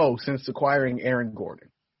 6-0 since acquiring Aaron Gordon.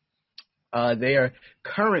 They are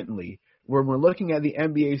currently, when we're looking at the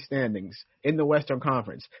NBA standings in the Western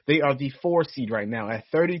Conference, they are the 4 seed right now at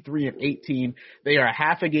 33-18. They are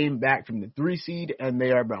half a game back from the 3 seed, and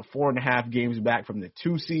they are about 4.5 games back from the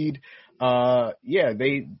 2 seed. They're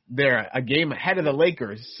a game ahead of the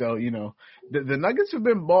Lakers. So, the Nuggets have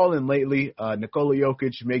been balling lately. Nikola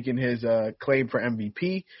Jokic making his claim for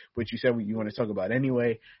MVP, which you said you want to talk about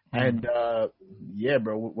anyway. And,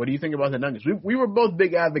 bro, what do you think about the Nuggets? We were both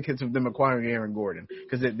big advocates of them acquiring Aaron Gordon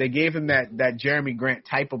because they gave him that Jeremy Grant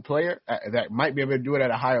type of player that might be able to do it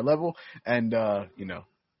at a higher level. And,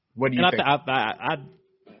 what do you think?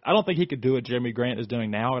 I don't think he could do what Jeremy Grant is doing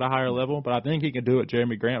now at a higher level, but I think he can do what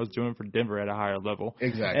Jeremy Grant was doing for Denver at a higher level.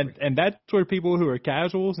 Exactly. And that's where people who are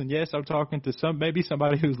casuals, and yes, I'm talking to maybe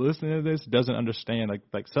somebody who's listening to this doesn't understand.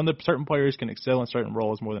 Like certain players can excel in certain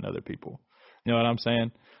roles more than other people. You know what I'm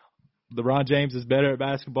saying? LeBron James is better at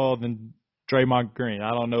basketball than Draymond Green. I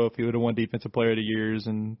don't know if he would have won Defensive Player of the Years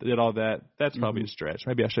and did all that. That's probably a stretch.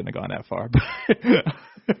 Maybe I shouldn't have gone that far.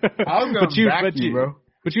 I was going to back you, bro.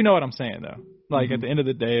 But you know what I'm saying, though. Like, at the end of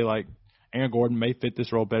the day, like, Aaron Gordon may fit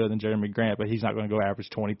this role better than Jeremy Grant, but he's not going to go average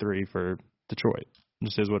 23 for Detroit. It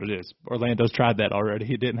just is what it is. Orlando's tried that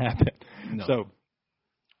already. It didn't happen. No. So,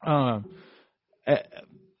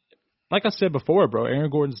 like I said before, bro, Aaron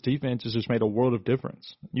Gordon's defense has just made a world of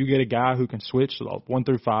difference. You get a guy who can switch 1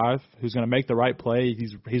 through 5, who's going to make the right play.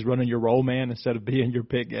 He's running your roll man instead of being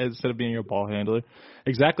your ball handler.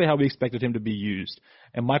 Exactly how we expected him to be used.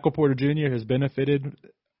 And Michael Porter Jr. has benefited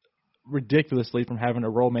ridiculously from having a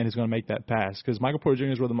roll man who's going to make that pass because Michael Porter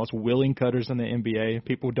Jr. is one of the most willing cutters in the NBA.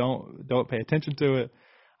 People don't pay attention to it.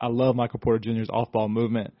 I love Michael Porter Jr.'s off-ball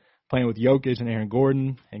movement. Playing with Jokic and Aaron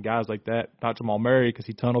Gordon and guys like that, not Jamal Murray because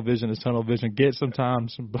he tunnel vision gets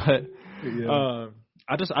sometimes. But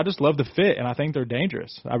I just love the fit, and I think they're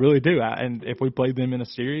dangerous. I really do. And if we played them in a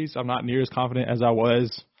series, I'm not near as confident as I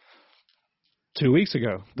was 2 weeks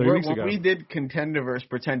ago, 3 weeks ago. When we did contender versus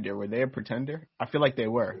pretender, were they a pretender? I feel like they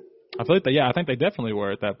were. I feel like I think they definitely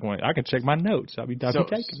were at that point. I can check my notes. I'll be taking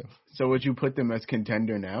them. So would you put them as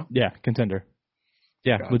contender now? Yeah, contender.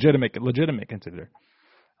 Yeah, gotcha. legitimate contender.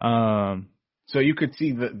 So you could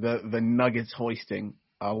see the Nuggets hoisting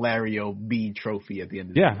a Larry O.B. trophy at the end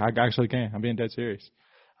of the year. Yeah, I actually can. I'm being dead serious.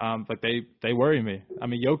 But they worry me. I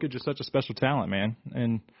mean, Jokic is such a special talent, man.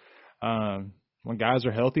 And when guys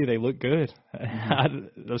are healthy, they look good.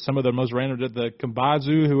 Mm-hmm. Some of the most random, the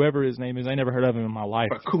Kambazu, whoever his name is, I never heard of him in my life.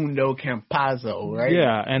 Facundo Campazzo, right?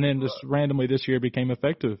 Yeah, and then just randomly this year became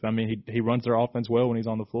effective. I mean, he runs their offense well when he's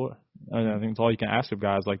on the floor. And I think it's all you can ask of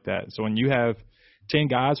guys like that. So when you have 10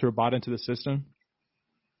 guys who are bought into the system,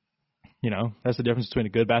 that's the difference between a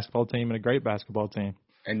good basketball team and a great basketball team.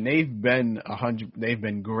 And they've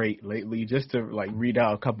been great lately. Just to read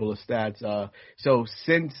out a couple of stats. So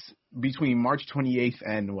since between March 28th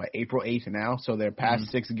and April 8th now, so their past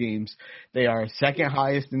 6 games, they are second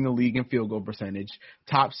highest in the league in field goal percentage,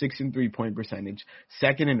 top 6 in 3-point percentage,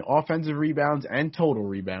 second in offensive rebounds and total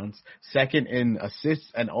rebounds, second in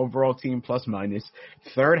assists and overall team plus minus,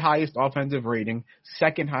 third highest offensive rating,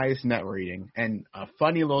 second highest net rating. And a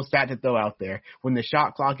funny little stat to throw out there, when the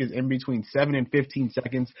shot clock is in between 7 and 15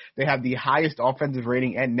 seconds, they have the highest offensive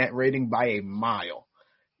rating and net rating by a mile.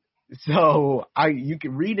 So you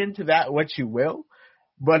can read into that what you will,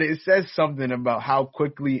 but it says something about how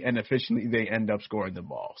quickly and efficiently they end up scoring the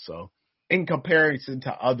ball. So in comparison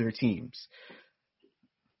to other teams.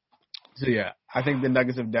 So, yeah, I think the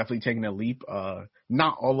Nuggets have definitely taken a leap.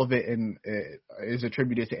 Not all of it is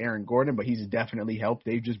attributed to Aaron Gordon, but he's definitely helped.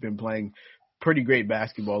 They've just been playing pretty great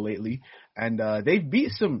basketball lately. And they've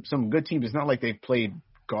beat some good teams. It's not like they've played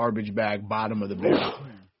garbage bag, bottom of the barrel.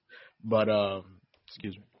 But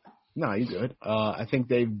excuse me. No, you're good. I think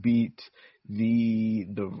they've beat the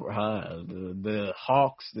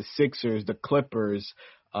Hawks, the Sixers, the Clippers,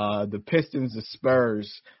 the Pistons, the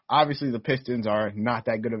Spurs. Obviously, the Pistons are not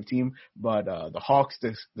that good of a team, but the Hawks,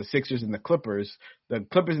 the Sixers, and the Clippers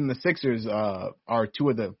and the Sixers are 2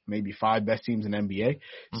 of the maybe 5 best teams in the NBA.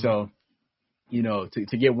 Mm-hmm. So,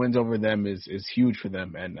 to get wins over them is huge for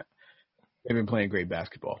them, and they've been playing great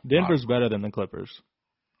basketball. Denver's better than the Clippers.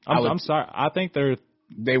 I'm sorry. I think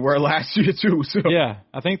they were last year too. So yeah,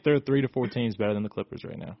 I think they're 3 to 4 teams better than the Clippers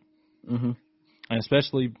right now. Mm-hmm. And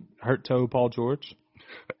especially hurt toe Paul George.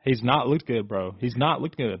 He's not looked good, bro. He's not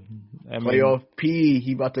looked good. Playoff P,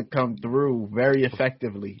 he about to come through very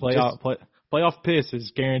effectively. Playoff piss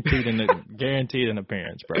is guaranteed an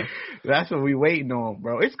appearance, bro. That's what we waiting on,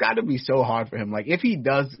 bro. It's got to be so hard for him. If he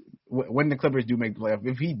does, when the Clippers do make the playoff,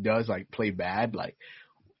 if he does play bad,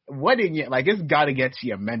 it's got to get to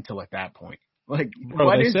your mental at that point. Bro,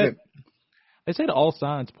 what is it? They said all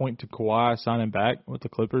signs point to Kawhi signing back with the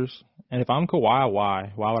Clippers. And if I'm Kawhi,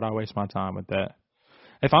 why? Why would I waste my time with that?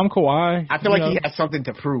 If I'm Kawhi, I feel he has something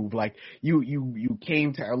to prove. You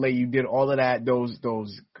came to LA, you did all of that, those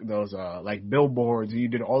billboards, you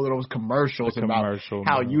did all of those commercials about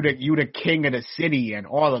how you the king of the city and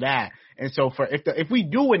all of that. And so if we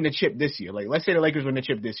do win the chip this year, let's say the Lakers win the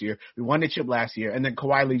chip this year, we won the chip last year, and then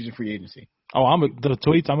Kawhi leaves in free agency. Oh, the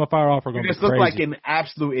tweets I'm a fire off are going to be crazy. You just look like an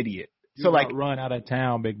absolute idiot. So run out of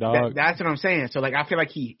town, big dog. That's what I'm saying. So I feel like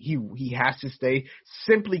he has to stay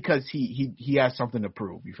simply because he has something to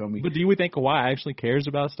prove. You feel me? But do you think Kawhi actually cares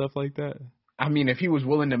about stuff like that? I mean, if he was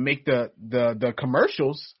willing to make the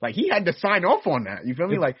commercials, he had to sign off on that. You feel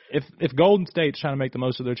me? If Golden State's trying to make the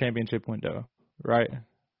most of their championship window, right?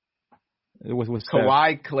 With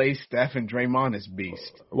Kawhi, Klay, Steph, and Draymond is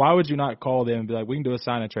beast. Why would you not call them and be like, we can do a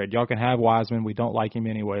sign and trade? Y'all can have Wiseman. We don't like him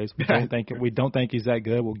anyways. We don't think he's that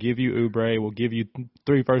good. We'll give you Oubre. We'll give you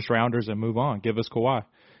 3 first-rounders and move on. Give us Kawhi.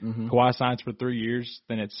 Mm-hmm. Kawhi signs for 3 years.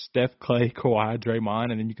 Then it's Steph, Klay, Kawhi, Draymond,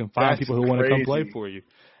 and then you can find people who want to come play for you.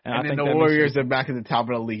 And I think the Warriors are back at the top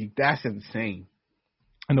of the league. That's insane.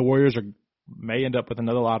 And the Warriors may end up with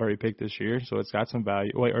another lottery pick this year, so it's got some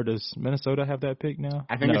value. Wait, or does Minnesota have that pick now?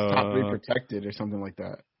 I think it's top 3 protected or something like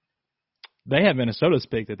that. They have Minnesota's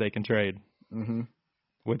pick that they can trade,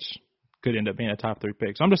 which could end up being a top 3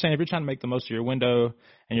 pick. So I'm just saying, if you're trying to make the most of your window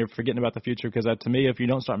and you're forgetting about the future, because to me, if you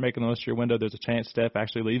don't start making the most of your window, there's a chance Steph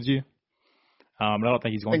actually leaves you. I don't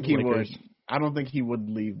think he's going to the Lakers. I don't think he would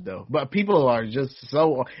leave, though. But people are just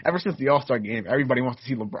so – ever since the All-Star game, everybody wants to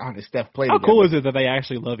see LeBron and Steph play together. How cool is it that they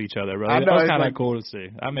actually love each other, bro? I know, that's kind of cool to see.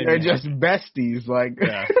 They're just besties.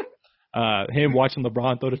 Yeah. Him watching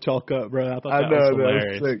LeBron throw the chalk up, bro. I thought that was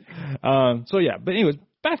hilarious. That was sick. But anyways,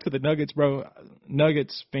 back to the Nuggets, bro.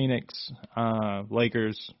 Nuggets, Phoenix,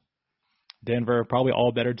 Lakers, Denver, probably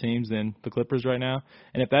all better teams than the Clippers right now.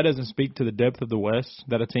 And if that doesn't speak to the depth of the West,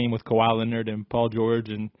 that a team with Kawhi Leonard and Paul George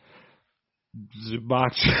and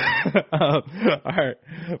Zubac. All right.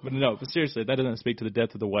 But seriously, that doesn't speak to the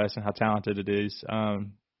depth of the West and how talented it is.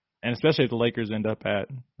 And especially if the Lakers end up at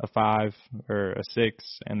a 5 or a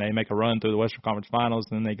 6 and they make a run through the Western Conference Finals,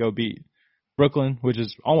 and then they go beat Brooklyn, which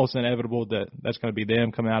is almost inevitable that's going to be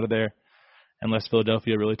them coming out of there unless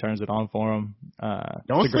Philadelphia really turns it on for them.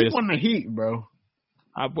 Don't sleep on the Heat, bro.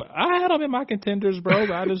 I had them in my contenders, bro,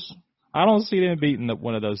 but I don't see them beating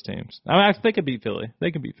one of those teams. I mean, they could beat Philly.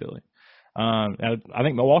 They can beat Philly. I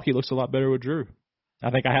think Milwaukee looks a lot better with Drew.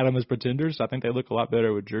 I think I had them as pretenders. I think they look a lot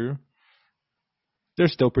better with Drew. They're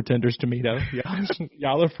still pretenders to me, though.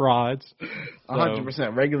 Y'all are frauds.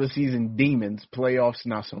 100%. Regular season demons. Playoffs,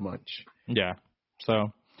 not so much. Yeah.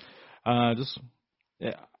 So, I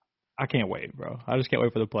I can't wait, bro. I just can't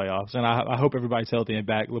wait for the playoffs, and I hope everybody's healthy and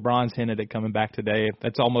back. LeBron's hinted at coming back today.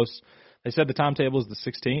 That's almost. They said the timetable is the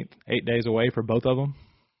 16th, 8 days away for both of them.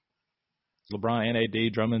 LeBron and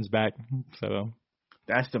AD, Drummond's back, so.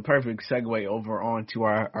 That's the perfect segue over on to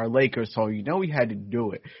our Lakers talk. You know we had to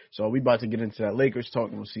do it. So we about to get into that Lakers talk,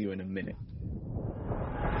 and we'll see you in a minute.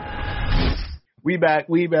 We back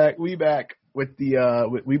with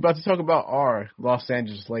the we about to talk about our Los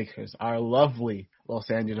Angeles Lakers, our lovely Los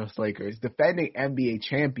Angeles Lakers, defending NBA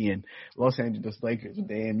champion Los Angeles Lakers.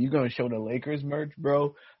 Damn, you gonna show the Lakers merch,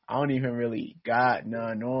 bro? I don't even really got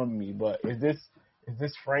none on me, but is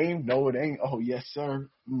this framed? No, it ain't. Oh, yes, sir.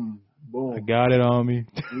 Boom. I got it on me.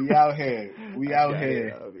 We out here.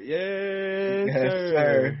 Yes,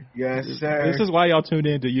 sir. Yes, sir. This is why y'all tuned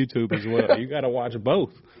in to YouTube as well. You got to watch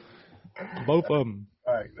both. Both of them.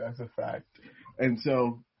 All right, that's a fact. And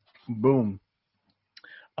so, boom.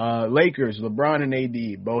 Lakers, LeBron and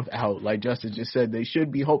AD, both out. Like Justin just said, they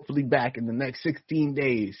should be hopefully back in the next 16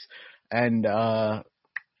 days. And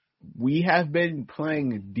we have been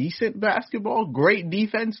playing decent basketball, great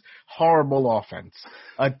defense, horrible offense.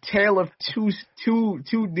 A tale of two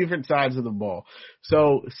different sides of the ball.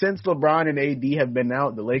 So since LeBron and AD have been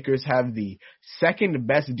out, the Lakers have the second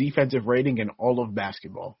best defensive rating in all of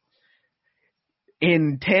basketball.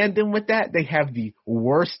 In tandem with that, they have the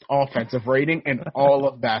worst offensive rating in all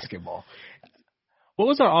of basketball. What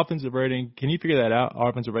was our offensive rating? Can you figure that out? Our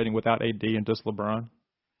offensive rating without AD and just LeBron?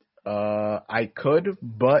 I could,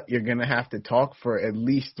 but you're going to have to talk for at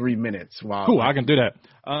least 3 minutes. Cool, I can do that.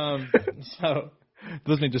 So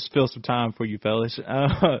let me just fill some time for you fellas.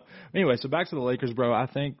 Anyway, so back to the Lakers, bro. I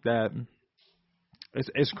think that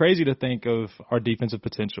it's crazy to think of our defensive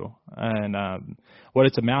potential and what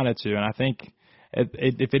it's amounted to. And I think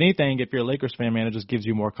if anything, if you're a Lakers fan, man, it just gives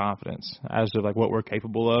you more confidence as to like what we're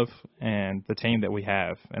capable of and the team that we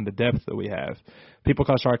have and the depth that we have. People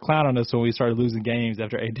started clowning us when we started losing games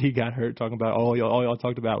after AD got hurt, talking about all y'all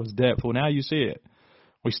talked about was depth. Well, now you see it.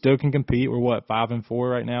 We still can compete. We're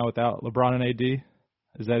 5-4 right now without LeBron and AD.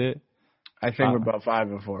 Is that it? I think we're about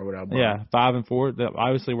 5-4 without LeBron. Yeah, 5-4.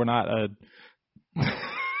 Obviously, we're not a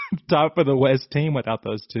top of the West team without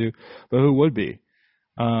those two, but who would be?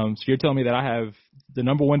 So you're telling me that I have the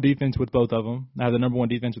number one defense with both of them. I have the number one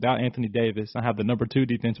defense without Anthony Davis. I have the number two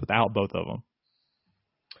defense without both of them.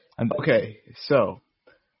 Okay, so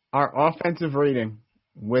our offensive rating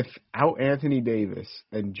without Anthony Davis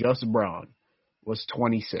and just Brown was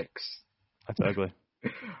 26. That's ugly.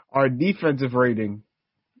 Our defensive rating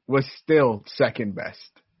was still second best.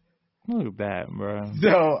 Look at that, bro.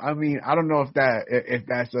 So, I mean, I don't know if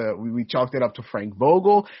that's we chalked it up to Frank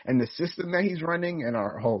Vogel and the system that he's running and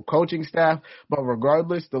our whole coaching staff. But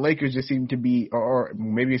regardless, the Lakers just seem to be, or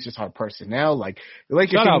maybe it's just our personnel. Like the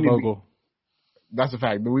Lakers. Shout out Vogel. That's a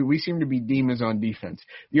fact. But we seem to be demons on defense.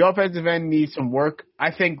 The offensive end needs some work.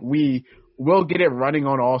 I think we will get it running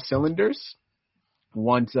on all cylinders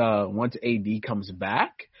once AD comes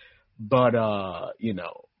back. But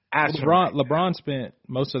LeBron spent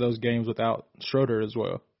most of those games without Schroeder as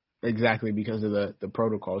well. Exactly, because of the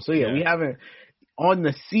protocol. So, we haven't – on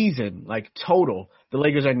the season, like total, the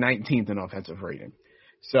Lakers are 19th in offensive rating.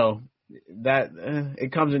 So, that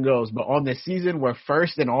it comes and goes. But on the season, we're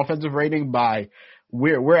first in offensive rating by –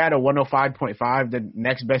 we're at a 105.5. The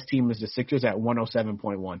next best team is the Sixers at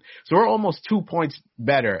 107.1. So, we're almost 2 points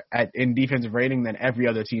better in defensive rating than every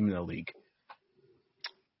other team in the league.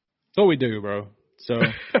 That's what we do, bro. So,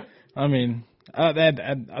 I mean,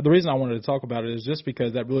 the reason I wanted to talk about it is just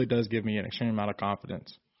because that really does give me an extreme amount of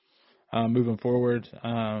confidence moving forward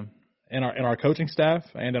in our coaching staff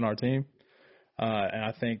and in our team. And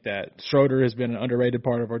I think that Schroeder has been an underrated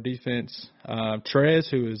part of our defense.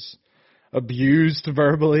 Trez, who is abused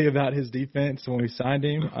verbally about his defense when we signed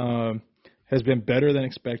him, has been better than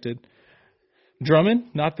expected.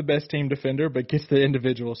 Drummond, not the best team defender, but gets the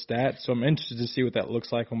individual stats. So I'm interested to see what that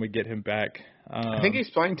looks like when we get him back. I think he's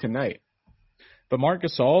playing tonight. But Marc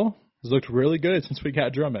Gasol has looked really good since we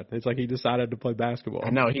got Drummond. It's like he decided to play basketball. I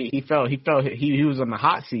know he was on the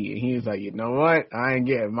hot seat, and he was like, you know what, I ain't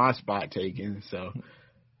getting my spot taken. So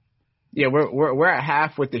yeah, we're at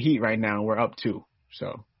half with the Heat right now. We're up 2.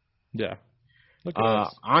 So yeah. Look at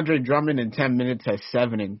us. Andre Drummond in 10 minutes has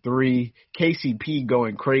 7 and 3. KCP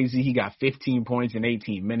going crazy. He got 15 points in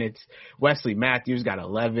 18 minutes. Wesley Matthews got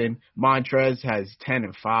 11. Montrez has 10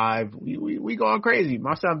 and 5. We going crazy.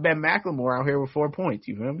 My son Ben McLemore out here with 4 points.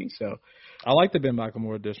 You feel me? So I like the Ben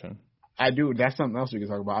McLemore addition. I do. That's something else we can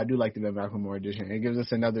talk about. I do like the Ben McLemore addition. It gives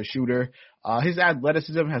us another shooter. His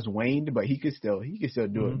athleticism has waned, but he could still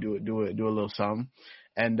do a little something.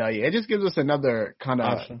 And it just gives us another kind of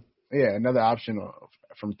option. Yeah, another option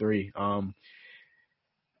from three.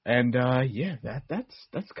 Yeah,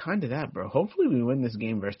 that's kind of that, bro. Hopefully we win this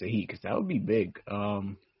game versus the Heat because that would be big.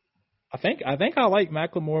 I think I like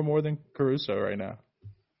McLemore more than Caruso right now.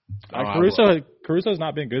 Caruso's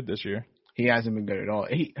not been good this year. He hasn't been good at all.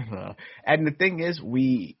 And the thing is,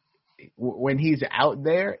 when he's out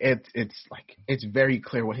there, it's very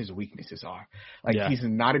clear what his weaknesses are. He's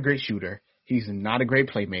not a great shooter. He's not a great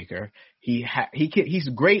playmaker. He's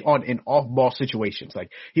great in off-ball situations.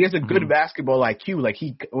 He has a good basketball IQ.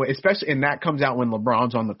 Especially, and that comes out when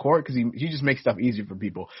LeBron's on the court because he just makes stuff easier for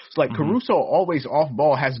people. So Caruso always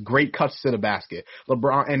off-ball has great cuts to the basket.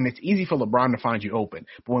 LeBron, and it's easy for LeBron to find you open.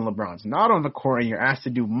 But when LeBron's not on the court and you're asked to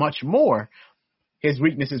do much more, his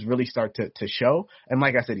weaknesses really start to show. And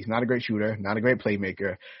like I said, he's not a great shooter, not a great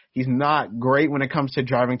playmaker. He's not great when it comes to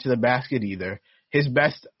driving to the basket either. His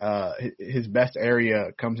best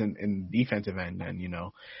area comes in defensive end, and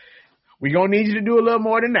we're gonna need you to do a little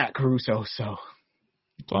more than that, Caruso. So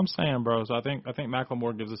that's what I'm saying, bro. So I think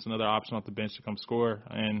McLemore gives us another option off the bench to come score,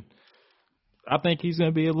 and I think he's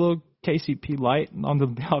gonna be a little KCP light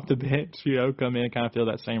off the bench. Come in and kind of fill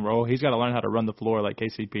that same role. He's got to learn how to run the floor like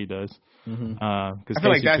KCP does. I feel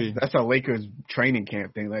like that's a Lakers training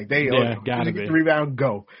camp thing. Gotta be rebound,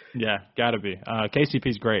 go. Yeah, gotta be.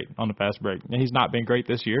 KCP's great on the fast break. And he's not been great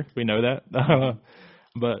this year. We know that.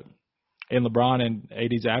 But in LeBron and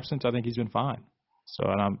AD's absence, I think he's been fine. So,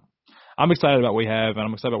 and I'm excited about what we have, and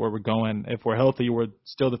I'm excited about where we're going. If we're healthy, we're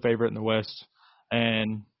still the favorite in the West.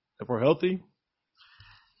 And if we're healthy,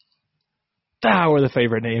 we're the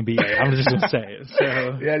favorite in the NBA. I'm just going to say it.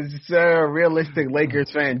 So. Yes, sir. Realistic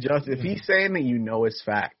Lakers fan, Justin. If he's saying it, it's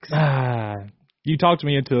facts. You talked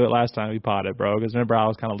me into it last time we potted, bro, because remember I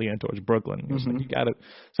was kind of leaning towards Brooklyn.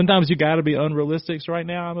 Sometimes you got to be unrealistic. So right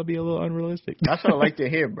now I'm going to be a little unrealistic. That's what I like to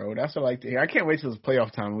hear, bro. That's what I like to hear. I can't wait till it's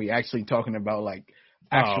playoff time. We actually talking about,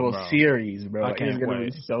 actual series, bro. It's going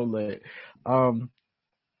to be so lit.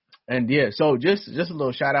 And yeah, so just a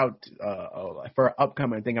little shout out for an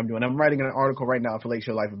upcoming thing I'm doing. I'm writing an article right now for Lake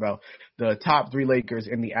Shore Life about the top three Lakers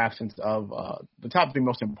in the absence of the top three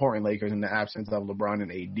most important Lakers in the absence of LeBron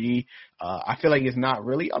and AD. I feel like it's not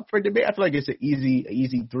really up for debate. I feel like it's an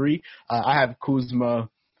easy three. I have Kuzma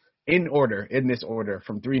in this order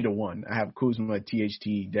from 3 to 1. I have Kuzma,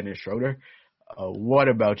 THT, Dennis Schroeder. What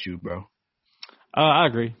about you, bro? I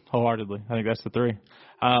agree wholeheartedly. I think that's the three.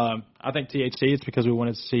 I think THT is because we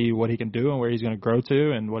wanted to see what he can do and where he's going to grow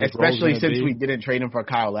to and what his role is going to be. Especially since we didn't trade him for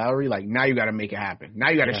Kyle Lowry. Now you got to make it happen.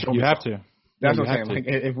 Now you got to show me. You have to. That's what I'm saying.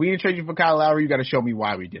 If we didn't trade you for Kyle Lowry, you got to show me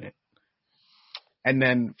why we didn't. And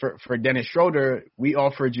then for Dennis Schroeder, we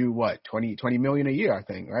offered you $20 million a year, I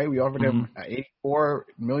think, right? We offered him an $84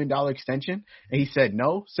 million extension, and he said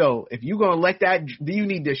no. So if you're gonna let that, you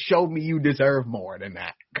need to show me you deserve more than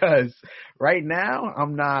that. Because right now,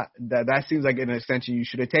 I'm not. That seems like an extension you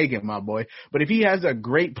should have taken, my boy. But if he has a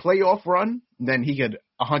great playoff run, then he could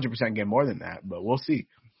 100% get more than that. But we'll see.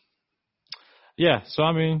 Yeah. So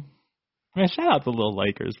I mean, shout out to the little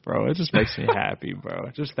Lakers, bro. It just makes me happy,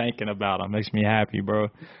 bro. Just thinking about them makes me happy, bro.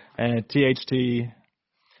 And THT,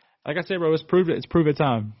 like I said, bro, it's prove it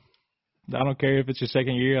time. I don't care if it's your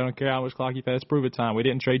second year. I don't care how much clock you pass. Prove it time. We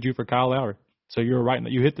didn't trade you for Kyle Lowry, so you're right.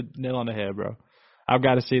 You hit the nail on the head, bro. I've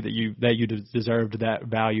got to see that you deserved that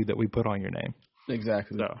value that we put on your name.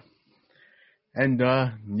 Exactly. So. And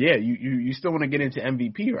you still want to get into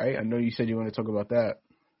MVP, right? I know you said you want to talk about that.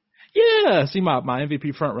 Yeah, see, my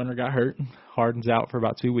MVP front runner got hurt. Harden's out for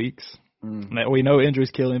about 2 weeks. We know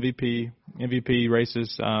injuries kill MVP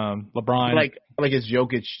races. LeBron, like it's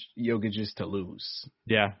Jokic's to lose.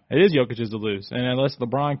 Yeah, it is Jokic's to lose, and unless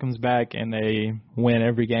LeBron comes back and they win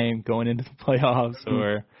every game going into the playoffs,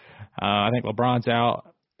 or I think LeBron's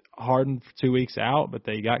out, Harden for 2 weeks out, but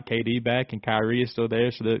they got KD back and Kyrie is still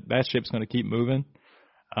there, so that ship's going to keep moving.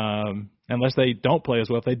 Unless they don't play as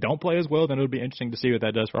well. If they don't play as well, then it'll be interesting to see what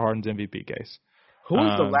that does for Harden's MVP case. Who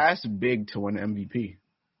was the last big to win MVP?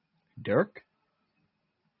 Dirk?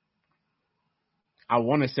 I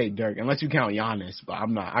want to say Dirk, unless you count Giannis, but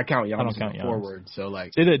I'm not. I count Giannis as forward, so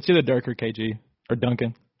It's either Dirk or KG or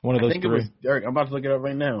Duncan. One of those three. I think it was Dirk. I'm about to look it up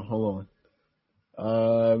right now. Hold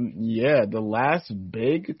on. The last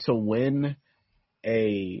big to win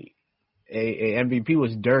a MVP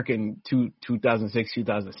was Dirk in 2006,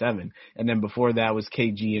 2007, and then before that was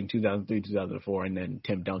KG in 2003, 2004, and then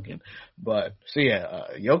Tim Duncan. But so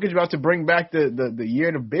Jokic about to bring back the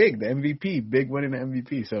year to the MVP, big winning the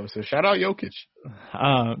MVP. So shout out Jokic.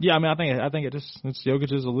 I think it's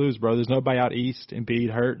Jokic's a lose, bro. There's nobody out east.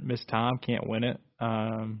 Embiid hurt, missed time, can't win it.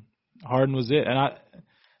 Harden was it, and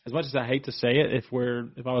as much as I hate to say it, if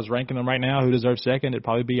I was ranking them right now, who deserves second, it'd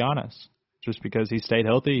probably be Giannis. just because he stayed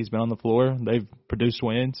healthy. He's been on the floor. They've produced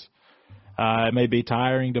wins. It may be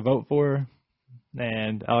tiring to vote for.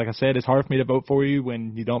 And like I said, it's hard for me to vote for you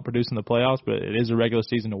when you don't produce in the playoffs, but it is a regular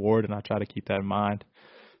season award, and I try to keep that in mind.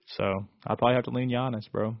 So I'll probably have to lean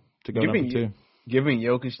Giannis, bro, to go number 2. Giving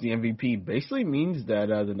Jokic the MVP basically means that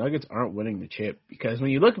the Nuggets aren't winning the chip, because when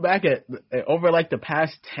you look back at over like the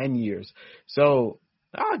past 10 years, so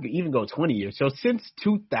I'll even go 20 years. So since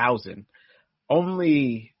 2000,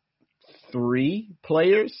 only 3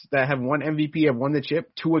 players that have won MVP have won the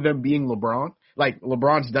chip, 2 of them being LeBron. Like,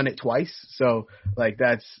 LeBron's done it twice. So, like,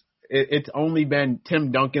 it's only been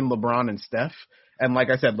Tim Duncan, LeBron, and Steph. And like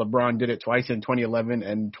I said, LeBron did it twice in 2011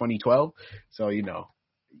 and 2012. So, you know,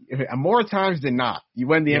 more times than not, you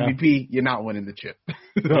win the MVP, you're not winning the chip.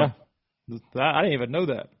 Yeah. I didn't even know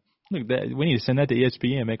that. Look, we need to send that to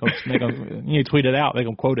ESPN. Make them, you need to tweet it out, make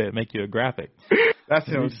them quote it, make you a graphic. That's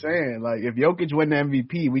what I'm saying. Like, if Jokic win the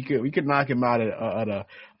MVP, we could knock him out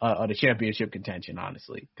of the championship contention,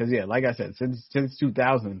 honestly. Because, yeah, like I said, since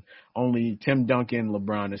 2000, only Tim Duncan,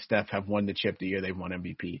 LeBron, and Steph have won the chip the year they've won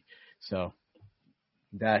MVP. So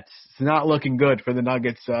it's not looking good for the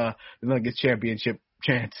Nuggets championship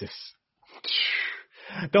chances.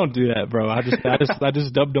 Don't do that, bro. I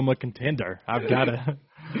just dubbed them a contender. I've got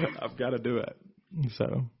to do it.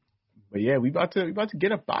 So. But yeah, we about to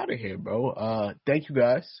get up out of here, bro. Thank you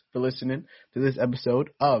guys for listening to this episode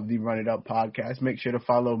of the Run It Up podcast. Make sure to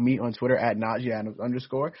follow me on Twitter at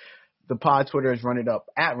 @NajeeAdams_. The pod Twitter is Run It Up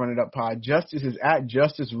at Run It Up Pod. Justice is at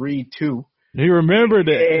JusticeReed2. He remembered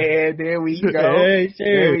it. Yeah, there we go. Hey,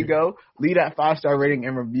 there we go. Leave that 5-star rating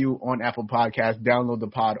and review on Apple Podcasts. Download the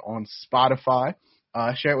pod on Spotify.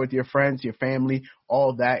 Share it with your friends, your family,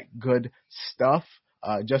 all that good stuff.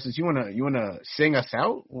 Justice, you wanna sing us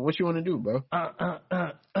out? What you wanna do, bro?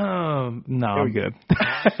 No, I'm good.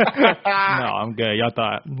 No, I'm good.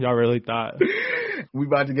 Y'all really thought. We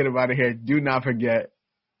about to get up out of here. Do not forget,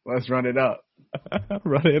 let's run it up.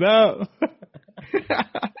 Run it up.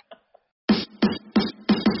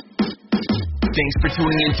 Thanks for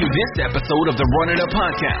tuning into this episode of the Run It Up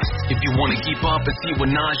podcast. If you want to keep up and see what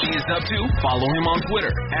Najee is up to, follow him on Twitter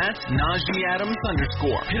at @NajeeAdams_.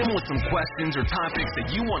 Hit him with some questions or topics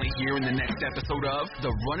that you want to hear in the next episode of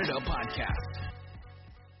the Run It Up podcast.